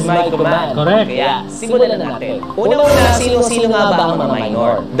wish is my command. Correct. Kaya simulan na natin. Una-una, sino-sino nga ba ang mga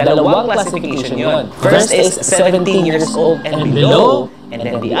minor? Dalawang classification yun. First is 17 years old and below. And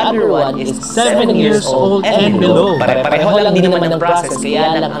then the other one is 7 years old and below. Pare-pareho lang din naman ang process,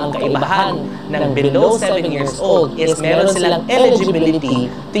 kaya lang ang kaibahan ng below 7 years old is meron silang eligibility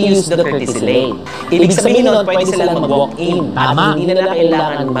to use the courtesy lane. Ibig sabihin nun, pwede silang mag-walk-in at Tama. hindi na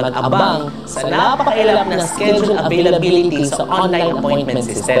kailangan mag-abang sa napakailap na schedule availability sa online appointment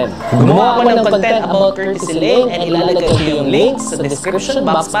system. Gumawa ko ng content about courtesy lane and ilalagay ko yung links sa description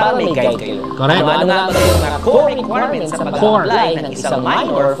box para may guide kayo. Correct. Ano nga ba yung mga core requirements sa pag-apply ng isang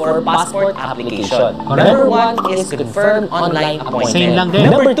minor for passport application? Correct. Number 1 is confirm online appointment. Same lang din.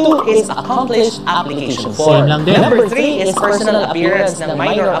 Number 2 is accomplish application form. Same lang din. Number 3 is personal appearance ng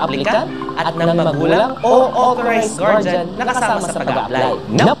minor applicant at ng magulang o authorized guardian na kasama sa pag-apply.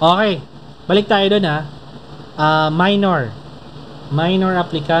 Okay. Balik tayo doon minor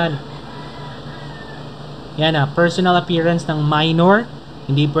applicant. Yan personal appearance ng minor.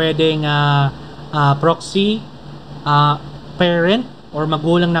 Hindi pwedeng proxy, parent or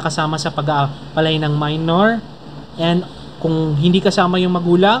magulang na kasama sa pag-apply ng minor. And kung hindi kasama yung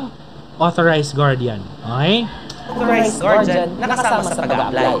magulang, authorized guardian. Okay? Authorized guardian na kasama sa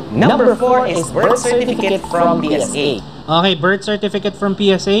pag-apply. Number 4 is birth certificate from PSA. Okay, birth certificate from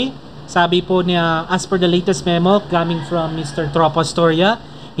PSA. Sabi po niya, as per the latest memo coming from Mr. Tropostoria,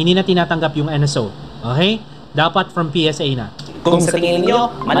 hindi na tinatanggap yung NSO. Okay? Dapat from PSA na. Kung sa tingin niyo,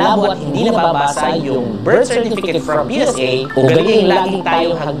 malabo at hindi nababasa yung birth certificate from PSA, ugaliin laging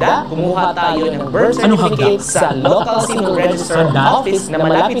tayong hagda, kumuha tayo ng birth Anong certificate hagda? sa local civil register Hagda? office na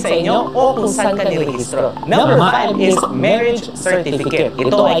malapit sa inyo o kung saan ka nirehistro. Number 5 is marriage certificate.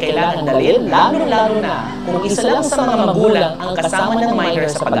 Ito ay kailangan dalhin, lalo na kung isa lang sa mga magulang ang kasama ng minor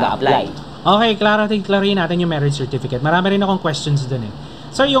sa pag-apply. Okay, klarin natin yung marriage certificate. Marami rin akong questions dun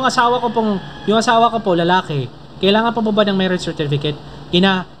So, yung asawa ko po, lalaki, kailangan pa po ba ng marriage certificate?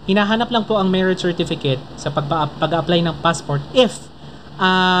 Hinahanap lang po ang marriage certificate sa pag-apply ng passport if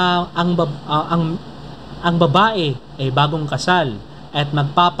ang babae ay bagong kasal at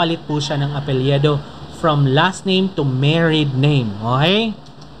magpapalit po siya ng apelyido from last name to married name. Okay?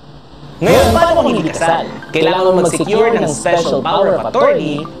 Ngayon, paano kung hindi kasal? Kailangan mo mag-secure ng special power of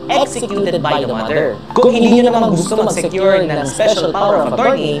attorney executed by the mother. Kung hindi nyo naman gusto mag-secure ng special power of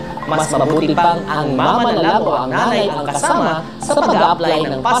attorney, mas mabuti pang ang mama na lang o ang nanay ang kasama sa pag-a-apply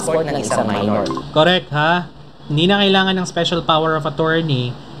ng passport ng isang minor. Correct, ha? Hindi na kailangan ng special power of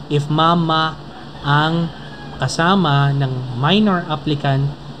attorney if mama ang kasama ng minor applicant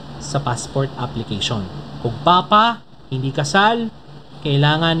sa passport application. Kung papa, hindi kasal,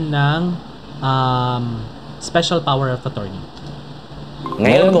 kailangan ng special power of attorney.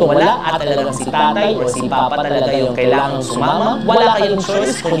 Ngayon, kung wala at talagang si tatay o si papa talaga yung kailangang sumama, wala kayong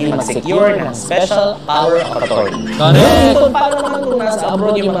choice kundi mag-secure ng special power of attorney. Correct. Ito, paano naman kung nasa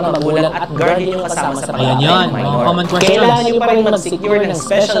abroad yung mga magulang at guardian yung kasama sa Ayan pag-apply yun, ng minor? mga common questions. Kailangan nyo pa rin mag-secure ng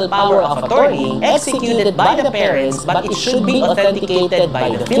special power of attorney executed by the parents, but it should be authenticated by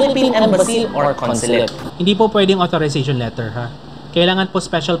the Philippine Embassy or Consulate. Hindi po pwedeng authorization letter, ha? Kailangan po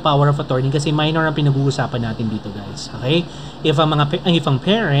special power of attorney kasi minor ang pinag-uusapan natin dito, guys. Okay? If ang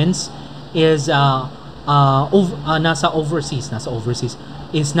parents is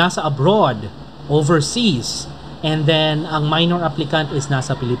nasa abroad, overseas, and then ang minor applicant is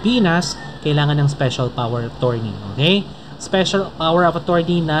nasa Pilipinas, kailangan ng special power of attorney. Okay? Special power of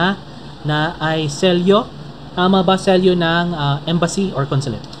attorney na ay selyo. Tama ba selyo ng embassy or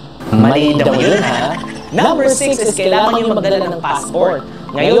consulate? Mali daw yun, ha? Number 6 is kailangan nyo magdala ng passport.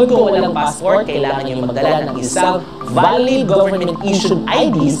 Ngayon, kung walang passport, kailangan nyo magdala ng isang valid government-issued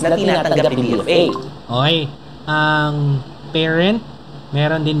IDs na tinatanggap ng DFA. Okay. Ang parent,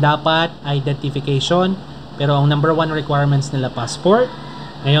 meron din dapat identification, pero ang number 1 requirements nila passport.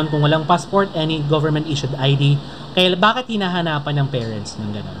 Ngayon, kung walang passport, any government-issued ID. Kaya bakit hinahanapan ng parents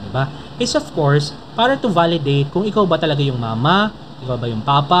ng gano'n, di ba? Is of course, para to validate kung ikaw ba talaga yung mama, ikaw ba yung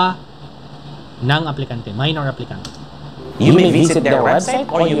papa ng aplikante, minor applicant. You may visit their website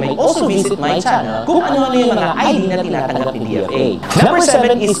or you may also visit my channel kung ano-ano yung mga ID na tinatanggap ng DFA. Number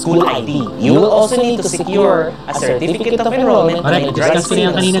 7 is school ID. You will also need to secure a certificate of enrollment Correct, and discuss ko na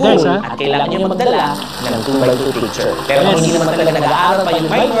yan kanina, school guys, ha? at kailangan nyo magdala ng 2x2 picture. Pero kung hindi naman talaga nag-aaral pa yung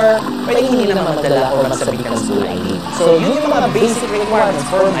minor, pwedeng hindi naman magdala or magsabit ng school ID. So yun yung mga basic requirements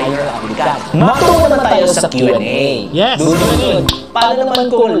for minor applicant. Matungo naman tayo sa Q&A. Yes, Dudun, paano naman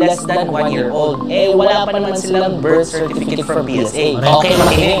kung less than 1 year old? Wala pa naman silang birth certificate from PSA. Okay,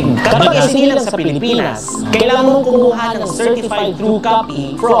 makinig. Kapag isinilang sa Pilipinas, kailangan mong kumuha ng certified true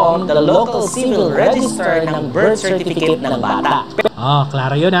copy from the local civil register ng birth certificate ng bata.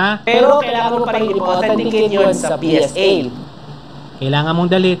 Klaro yun, ha? Pero kailangan mo pa rin i-authenticate yun sa PSA. Kailangan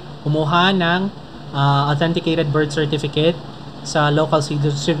mong kumuha ng authenticated birth certificate sa local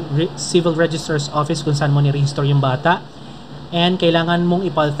civil registrar's office kung saan mo nirehistro yung bata. And kailangan mong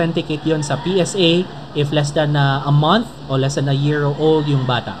ipa-authenticate yon sa PSA if less than a month o less than a year old yung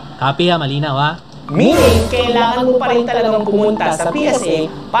bata. Copy, ha? Malinaw, ha? Meaning, kailangan mo pa rin talagang pumunta sa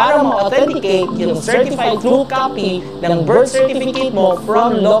PSA para ma-authenticate yung certified true copy ng birth certificate mo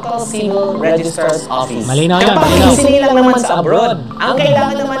from local civil registrar's office. Malinaw yan, Kapag malinaw. isinilang naman sa abroad, ang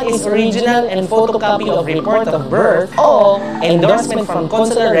kailangan naman is original and photocopy of report of birth o endorsement from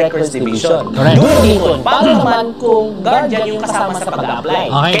Consular Records Division. Correct. Doon, paano naman kung guardian yung kasama sa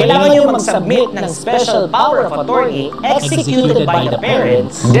pag-apply? Okay, Kailangan malinaw. nyo mag-submit ng special power of attorney executed by the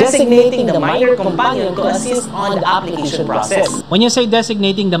parents, designating the minor companion to assist on the application process. When you say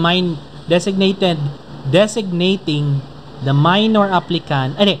designating the minor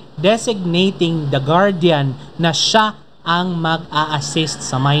applicant, designating the guardian na siya ang mag-a-assist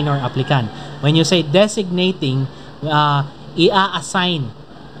sa minor applicant. When you say designating, i-assign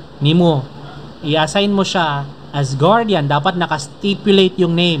mo siya as guardian. Dapat nakastipulate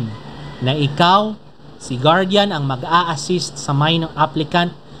yung name na ikaw, si guardian, ang mag-a-assist sa minor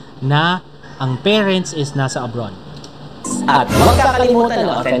applicant na ang parents is nasa abroad. At huwag kakalimutan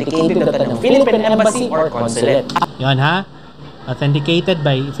na authenticated na ng Philippine Embassy or Consulate. Yun, ha? Authenticated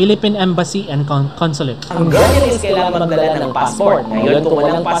by Philippine Embassy and Consulate. Ang guardian is kailangan magdala ng passport. Ngayon, kung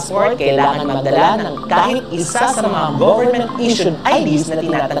walang passport, kailangan magdala ng kahit isa sa mga government-issued IDs na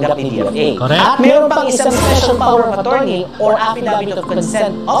tinatanggap ni DFA. Correct. At meron pang isang special power of attorney or affidavit of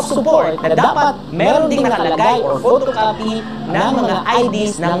consent of support na dapat meron ding nakalagay or photocopy ng mga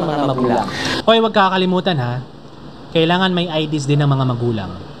IDs ng mga magulang. Hoy, wag kakalimutan, ha? Kailangan may IDs din ng mga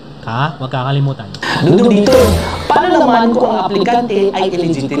magulang. Huwag kakalimutan. Dudong dito, paano naman kung ang aplikante ay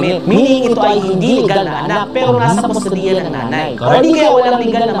illegitimate? Meaning ito ay hindi legal na anak pero nasa kustodiya ng nanay. Or di kaya walang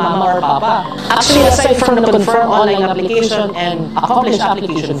legal na mama or papa. Actually, aside from the confirm online application and accomplished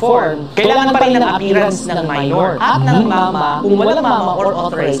application form, kailangan pa rin ng appearance ng minor at ng mama kung walang mama or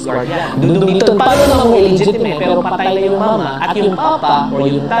authorized guardian. Dudong dito, paano naman kung illegitimate pero patay na yung mama at yung papa or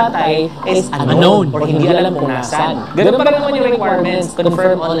yung tatay is unknown or hindi alam kung nasaan. Ganun pa rin naman yung requirements,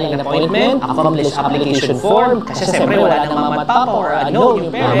 confirm online appointment, accomplished application form, kasi siyempre wala nang mama at papa or unknown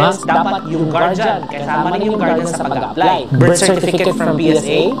yung parents, dapat yung guardian, kasama rin yung guardian sa pag-apply. Birth certificate from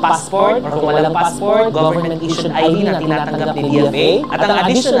PSA, passport, or kung walang passport, government-issued ID na tinatanggap ni DFA, at ang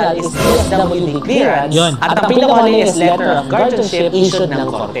additional is DSWD clearance, at ang pinakahuli is letter of guardianship issued ng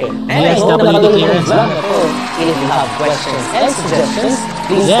korte. And I hope na matulungan lang ito. If you have questions and suggestions,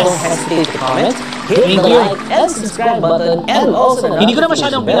 please don't hesitate to comment, hit the like and subscribe button, and also the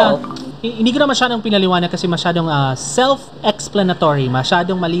notification bell. Hindi ko na masyadong pinaliwanag kasi masyadong self-explanatory.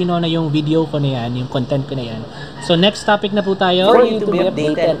 Masyadong malino na yung video ko na yan, yung content ko na yan. So next topic na po tayo. For you to be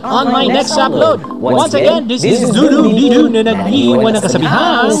updated on my next upload. Once again, this is Dudu Didu na nag-iwan ng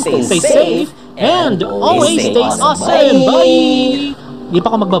kasabihan. Stay safe and always stay awesome. Bye! Hindi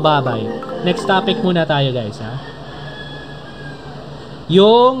pa ako magbababay. Next topic muna tayo guys ha.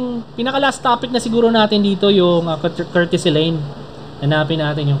 Yung pinaka-last topic na siguro natin dito yung courtesy lane. Hanapin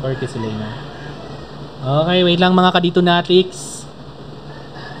natin yung courtesy lane. Okay, wait lang mga kadito natics.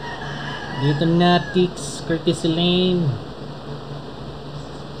 Dito natics, courtesy lane.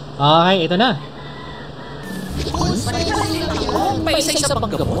 Okay, ito na. Paisa-isa sa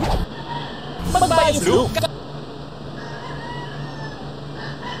paggamot. Magbayad flu.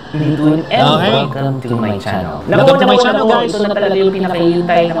 Welcome to my channel. Welcome to my channel guys. Ito na talaga yung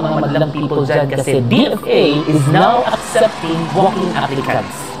pinakahihintay ng mga madlang people dyan kasi DFA is now accepting walk-in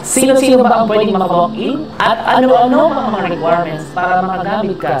applicants. Sino-sino ba ang pwedeng maka-walk-in? At ano-ano ang mga requirements para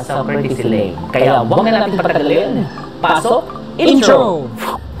makagamit ka sa courtesy lane? Kaya huwag na natin patagalin. Pasok, intro!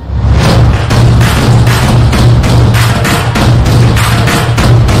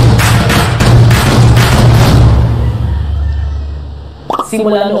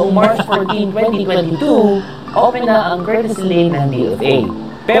 Simula noong March 14, 2022, open na ang courtesy lane ng DFA.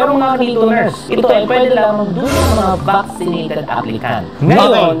 Pero mga ka-tuners, ito ay pwede lamang doon sa mga vaccinated applicant.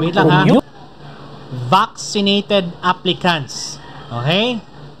 Ngayon, wait lang ha. Vaccinated applicants. Okay?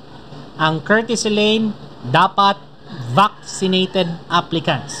 Ang courtesy lane dapat vaccinated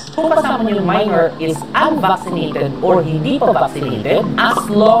applicants. Kung kasama niyo yung minor is unvaccinated or hindi pa vaccinated, as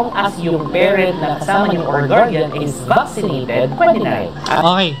long as yung parent na kasama niyo or guardian is vaccinated, pwede na rin.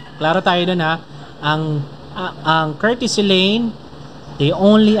 Okay, klaro tayo dun ha. Ang courtesy lane, they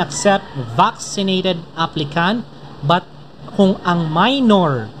only accept vaccinated applicant, but kung ang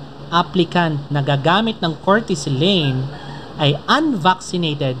minor applicant na gagamit ng courtesy lane ay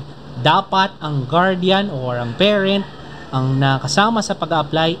unvaccinated, dapat ang guardian or ang parent ang nakasama sa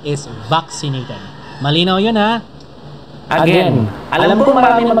pag-apply is vaccinated. Malinaw yun ha? Again, alam ko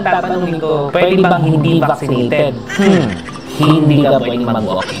marami magtatanong nito, pwede bang hindi vaccinated? Hindi ka pwedeng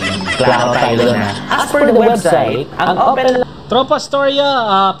mag-walk-in. Klaro tayo na. As per the website, ang open... Tropa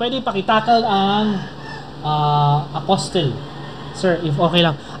Storya, pwede pakitakal ang apostle. Sir, if okay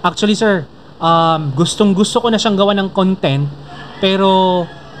lang. Actually sir, gustong gusto ko na siyang gawa ng content, pero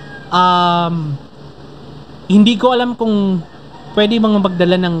hindi ko alam kung pwede bang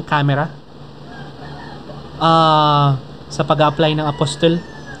magdala ng camera sa pag-apply ng apostle.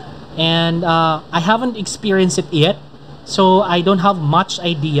 And I haven't experienced it yet, so I don't have much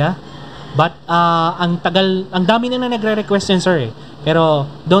idea. But ang dami na nagre-request yan sir eh. Pero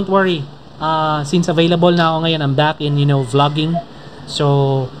don't worry, since available na ako ngayon, I'm back in vlogging,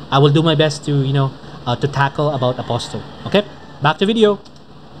 so I will do my best to to tackle about apostle. Okay, back to video.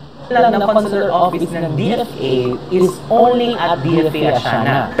 lang na consular office ng DFA is only at DFA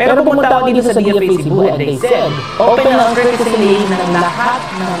Asiana. Pero pumunta ako dito sa DFA Cebu and they said, open na ang courtesy lane ng lahat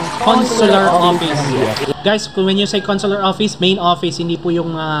ng consular office. Guys, when you say consular office, main office, hindi po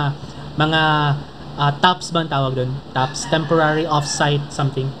yung mga TOPS ba ang tawag doon? TOPS, temporary off-site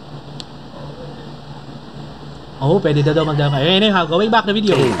something. Oh, pwede daw magdama. Anyhow, going back to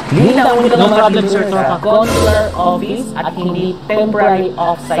video. No problem, Sir Tropa. Consular office at hindi temporary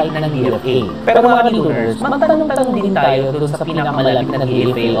off-site ng DFA. Pero mga listeners, magtanong-tanong din tayo doon sa pinakamalapit na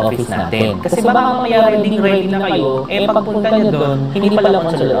DFA office natin. Kasi baka mamaya ready na kayo, pagpunta nyo doon, hindi pala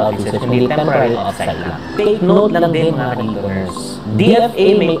consular offices, hindi temporary off-site lang. Take note lang din mga listeners. DFA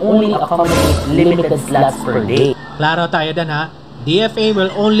may only accommodate limited slots per day. Klaro tayo dan ha. DFA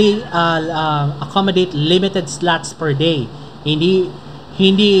will only accommodate limited slots per day.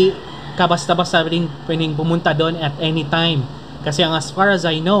 Hindi ka basta-basta pwedeng pumunta doon at any time. Kasi as far as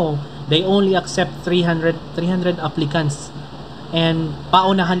I know, they only accept 300 applicants. And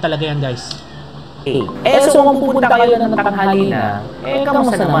paunahan talaga yan, guys. So kung pupunta kayo ng tanghali na,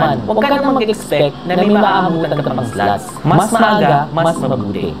 kamusta naman? Huwag ka naman mag-expect na may maaabutan ka pang slots. Mas maaga, mas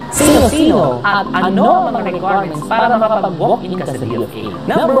mabuti. Sino-sino at ano ang mga requirements para makapag-walk-in ka sa DFA?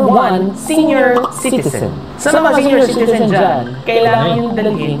 Number 1, senior citizen. Sa mga senior citizen dyan, kailangan yung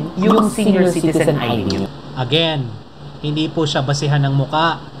dalhin yung senior citizen ID nyo. Again, hindi po siya basihan ng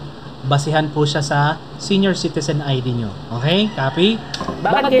muka. Basihan po siya sa senior citizen ID nyo. Okay? Copy?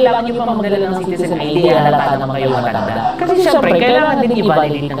 Bakit kailangan nyo pa magdala ng citizen ID? Halata naman kayo matanda. Kasi syempre, kailangan din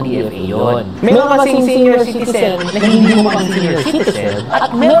i-validate ng DFA yun. Meron kasing senior citizen na hindi mo pang senior citizen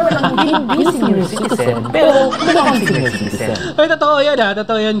at meron lang hindi senior citizen pero mukhang senior citizen. Ay, totoo yan ha.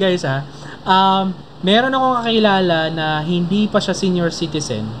 Totoo yan, guys ha. Meron akong kakilala na hindi pa siya senior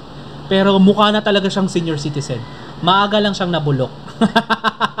citizen pero mukha na talaga siyang senior citizen. Maaga lang siyang nabulok.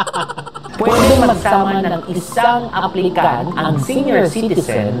 Pwede magsama ng isang aplikant ang senior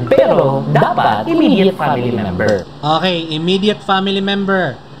citizen pero dapat immediate family member. Okay, immediate family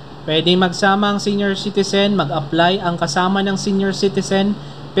member. Pwede magsama ang senior citizen, mag-apply ang kasama ng senior citizen,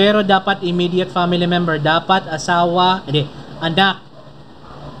 pero dapat immediate family member. Dapat asawa, anak.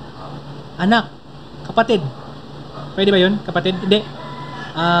 Anak, kapatid. Pwede ba yun? Kapatid? Hindi.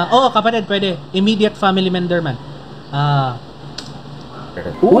 Kapatid, pwede. Immediate family member man.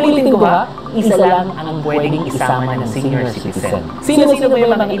 Ulitin ko ha, isa lang ang pwedeng isama ng senior citizen. Sino-sino ba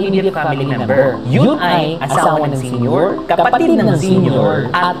yung mga immediate family member? Yun ay asawa ng senior, kapatid ng senior,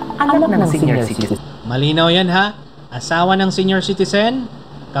 at anak ng senior citizen. Malinaw yan ha. Asawa ng senior citizen,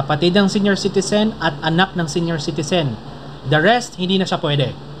 kapatid ng senior citizen, at anak ng senior citizen. The rest, hindi na siya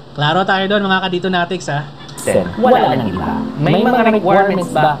pwede. Klaro tayo doon mga kadito natics ha. Wala nang iba. May mga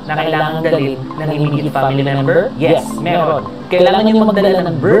requirements ba na kailangan dalhin ng immediate family member? Yes, meron. Kailangan nyo magdala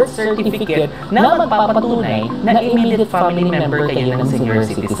ng birth certificate na magpapatunay na immediate family member kayo ng senior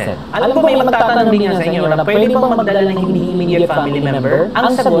citizen. Alam ko may magtatanong din yan sa inyo na pwede bang magdala ng hindi immediate family member?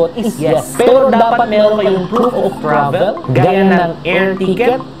 Ang sagot is yes. Pero dapat meron kayong proof of travel, gaya ng air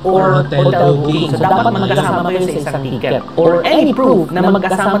ticket or hotel booking. So dapat magkasama kayo sa isang ticket or any proof na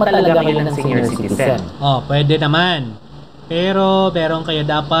magkasama talaga kayo ng senior citizen. Pwede naman. Pero meron kayo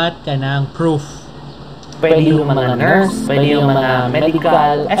dapat kanang proof. Pwede yung mga nurse, pwede yung mga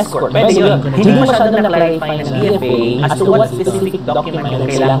medical escort, pwede yun. Hindi masyado na-clarify ng DFA as to what specific document yung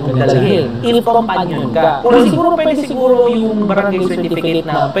kailangan mong dalhin. If companion ka. Or siguro yung barangay certificate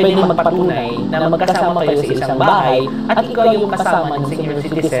na pwede magpatunay na magkasama kayo sa isang bahay at ikaw yung kasama ng senior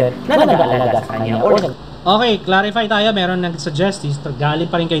citizen na nag-aalaga sa kanya. Okay, clarify tayo. Meron nag-suggest.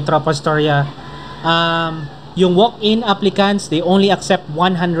 Galing pa rin kay Tropa Storya. Yung walk-in applicants, they only accept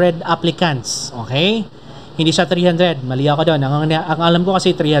 100 applicants. Okay? Hindi siya 300. Mali ako doon. Ang alam ko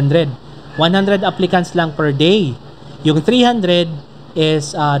kasi 300. 100 applicants lang per day. Yung 300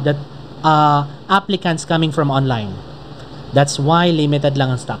 is the applicants coming from online. That's why limited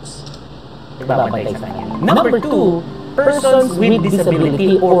lang ang stocks. Number 2, persons with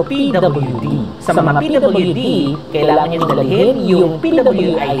disability or PWD. Sa mga PWD, kailangan nyo dalhin yung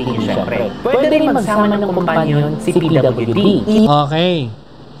PWID nyo syempre. Pwede rin magsama ng companion si PWD. Okay.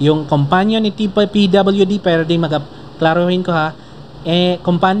 Yung companion ni PWD, pero din mag-klaruhin ko ha,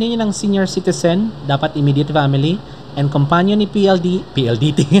 companion ng senior citizen, dapat immediate family, and companion ni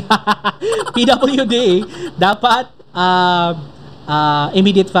PWD, dapat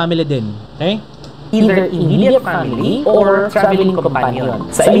immediate family din. Okay? Either immediate family or traveling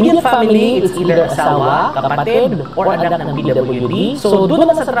companion. Sa immediate family, it's either asawa, kapatid, or anak ng PWD. So, doon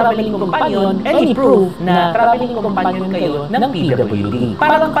sa traveling companion, any proof na traveling companion kayo ng PWD.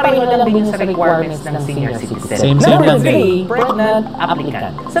 Parang pareho lang din sa requirements ng senior citizen. Number 3, pregnant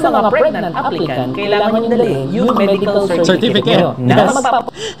applicant. Sa mga pregnant applicant, kailangan nyo dalhin yung medical certificate nyo.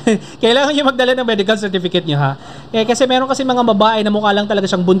 Kailangan nyo magdala ng medical certificate nyo ha. Kasi meron kasi mga babae na mukha lang talaga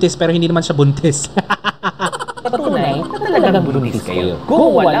siyang buntis pero hindi naman siya buntis. Patunay na talagang buntis kayo.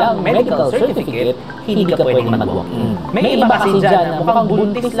 Kung walang medical certificate, hindi ka pwedeng mag-walk-in. May iba kasi dyan na mukhang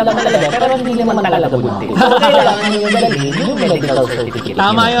buntis lang talaga pero hindi naman talaga buntis. So kailangan nyo dalhin yung medical certificate.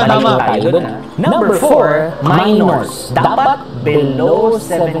 Tama yun, tama. Number 4, minors. Dapat below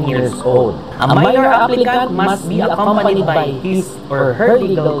 7 years old. A minor applicant must be accompanied by his or her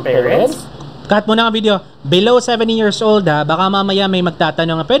legal parents. Cut mo na ang video. Below 7 years old ha. Baka mamaya may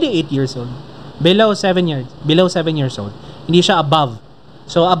magtatanong na pwede 8 years old. Below 7 years old. Hindi siya above.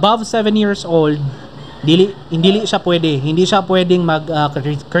 So above 7 years old, hindi siya pwede. Hindi siya pwedeng mag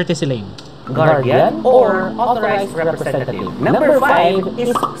courtesy lane. guardian, or authorized representative. Number 5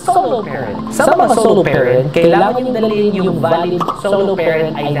 is solo parent. Sa mga solo parent, kailangan nyo dalhin yung valid solo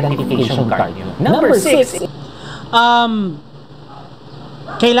parent identification card nyo. Number 6,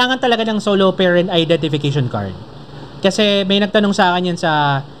 kailangan talaga ng solo parent identification card. Kasi may nagtanong sa akin yan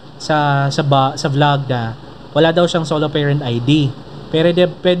sa vlog na wala daw siyang solo parent ID. Pero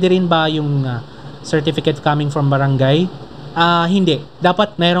pwede rin ba yung certificate coming from barangay? Hindi.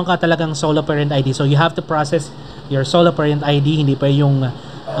 Dapat mayroon ka talagang solo parent ID. So you have to process your solo parent ID, hindi pa yung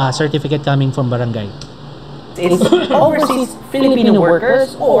certificate coming from barangay. It's Overseas Filipino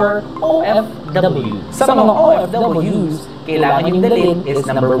Workers or OFW. Sa mga OFWs, kailangan yung dalhin is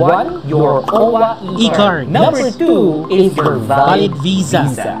number 1, your OWA e-card. Number 2 is your valid visa.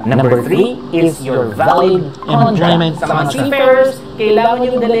 Number 3 is your valid employment contract. Sa mga seafarers, kailangan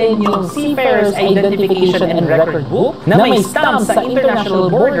yung dalhin yung Seafarers Identification and Record Book na may stamp sa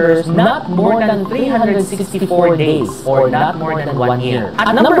international borders not more than 364 days or not more than 1 year.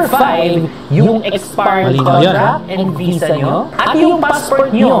 At number 5, yung expired contract and visa nyo at yung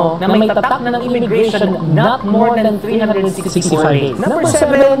passport nyo na may tatak na ng immigration not more than 365 days. Number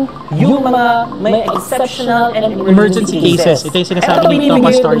 7, yung mga may exceptional and emergency cases. Ito yung sinasabi ni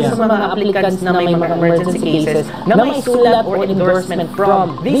Thomas Storia. Sa mga applicants na may mga emergency cases na may sulat or endorsement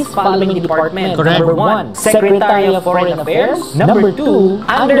from these following department. Correct. Number 1, Secretary of Foreign Affairs. Number 2,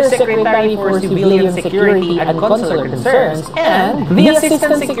 Undersecretary for Civilian Security and Consular Concerns. And the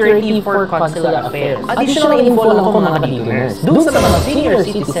Assistant Secretary for Consular Affairs. Additional info lang ako mga listeners. Doon sa mga senior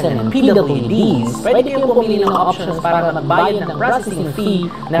citizen and PWDs, pwede kayong pumili ng options para magbayad ng processing fee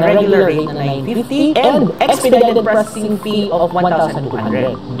na regular rate na 950 and expedited processing fee of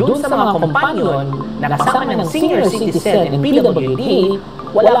 1,200. Doon sa mga companion na kasama ng senior citizen and PWD,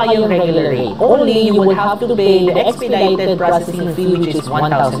 wala kayong regular rate. Only you will have to pay the expedited processing fee which is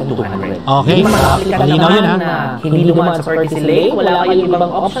 1,200. Okay. Malinaw yun ha. Na hindi dumaan sa courtesy lane, wala kayong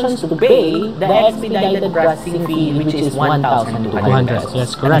ibang options to pay the expedited processing fee which is 1,200.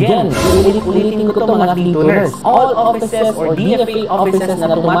 Yes, correct. Again, ulitin ko ito mga tuners. All offices or DFA offices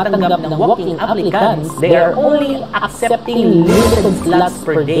na tumatanggap ng walk-in applicants, they are only accepting limited slots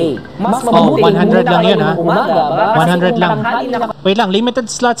per day. Mas mabuti 100 lang yan ha. 100 lang. lang. Wait lang, limited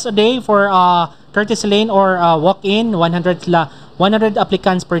slots a day for courtesy lane or walk-in, 100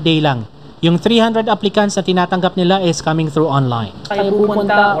 applicants per day lang. Yung 300 applicants na tinatanggap nila is coming through online. Kayo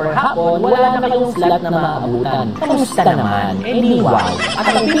pupunta or hapon, wala na kayong slot na maabutan. Kamusta naman? Eh di wow.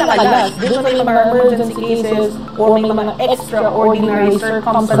 At ang pinakalas, dito may mga emergency cases or may mga extraordinary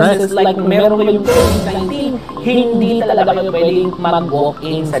circumstances like meron kayong COVID-19, hindi talaga kayo pwedeng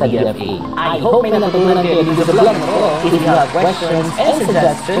mag-walk-in sa DFA. I hope may natutunan kayo dito sa vlog mo. If you have questions and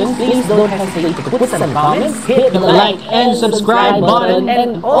suggestions, please don't hesitate to put some comments, hit the Like and subscribe button,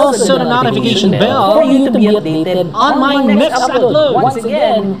 and also the notification bell for you to be updated on my next upload. Once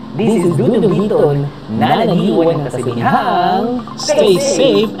again, this is Dudong Biton, na nag-iwan ng kasabihang Stay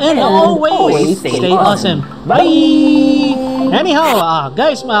safe and always stay awesome. Bye! Anyhow,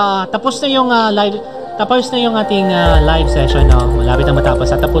 guys, tapos na yung ating live session. Malapit na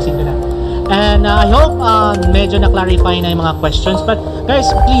matapos. Tapusin ko na. And I hope medyo na-clarify na yung mga questions. But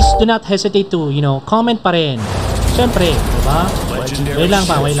guys, please do not hesitate to, comment pa rin. Siyempre, diba? Wait lang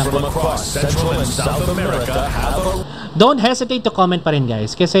pa. From across Central and South America have a... Don't hesitate to comment pa rin,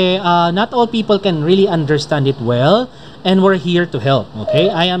 guys. Kasi not all people can really understand it well. And we're here to help,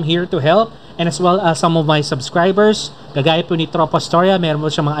 okay? I am here to help. And as well as some of my subscribers, kagaya po ni Tropa Storia, meron mo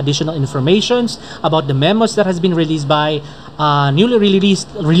siya mga additional informations about the memos that has been released by, newly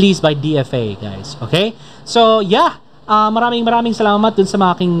released by DFA, guys. Okay? So, yeah. Maraming salamat dun sa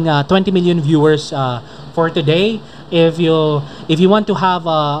mga aking 20 million viewers for today. If you want to have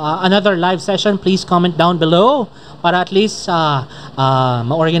another live session, please comment down below para at least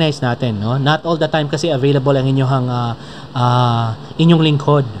ma-organize natin, no? Not all the time kasi available ang inyong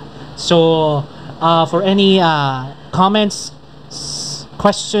lingkod. So for any comments,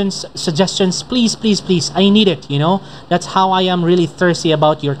 questions, suggestions, please, I need it, That's how I am really thirsty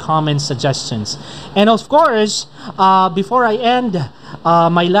about your comments, suggestions. And of course, before I end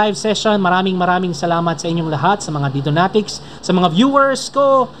my live session, maraming salamat sa inyong lahat, sa mga Didonatics, sa mga viewers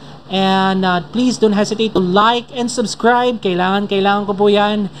ko. And please don't hesitate to like and subscribe. Kailangan ko po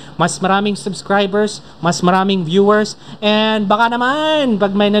yan. Mas maraming subscribers, mas maraming viewers. And baka naman,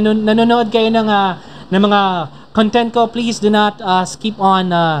 pag may nanonood kayo ng mga content ko, please do not skip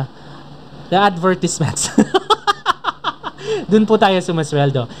on the advertisements. Dun po tayo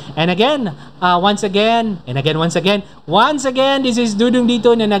sumasweldo. And again, Once again, this is Dudong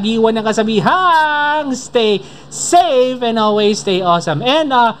dito na nag-iwan ng kasabihang stay safe and always stay awesome.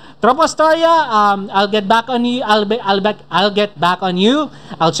 And Tropa Storya, I'll get back on you. I'll get back on you.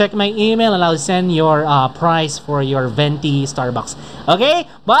 I'll check my email and I'll send your price for your venti Starbucks. Okay?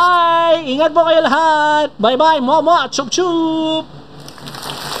 Bye! Ingat po kayo lahat! Bye-bye! Momo! Chup-chup!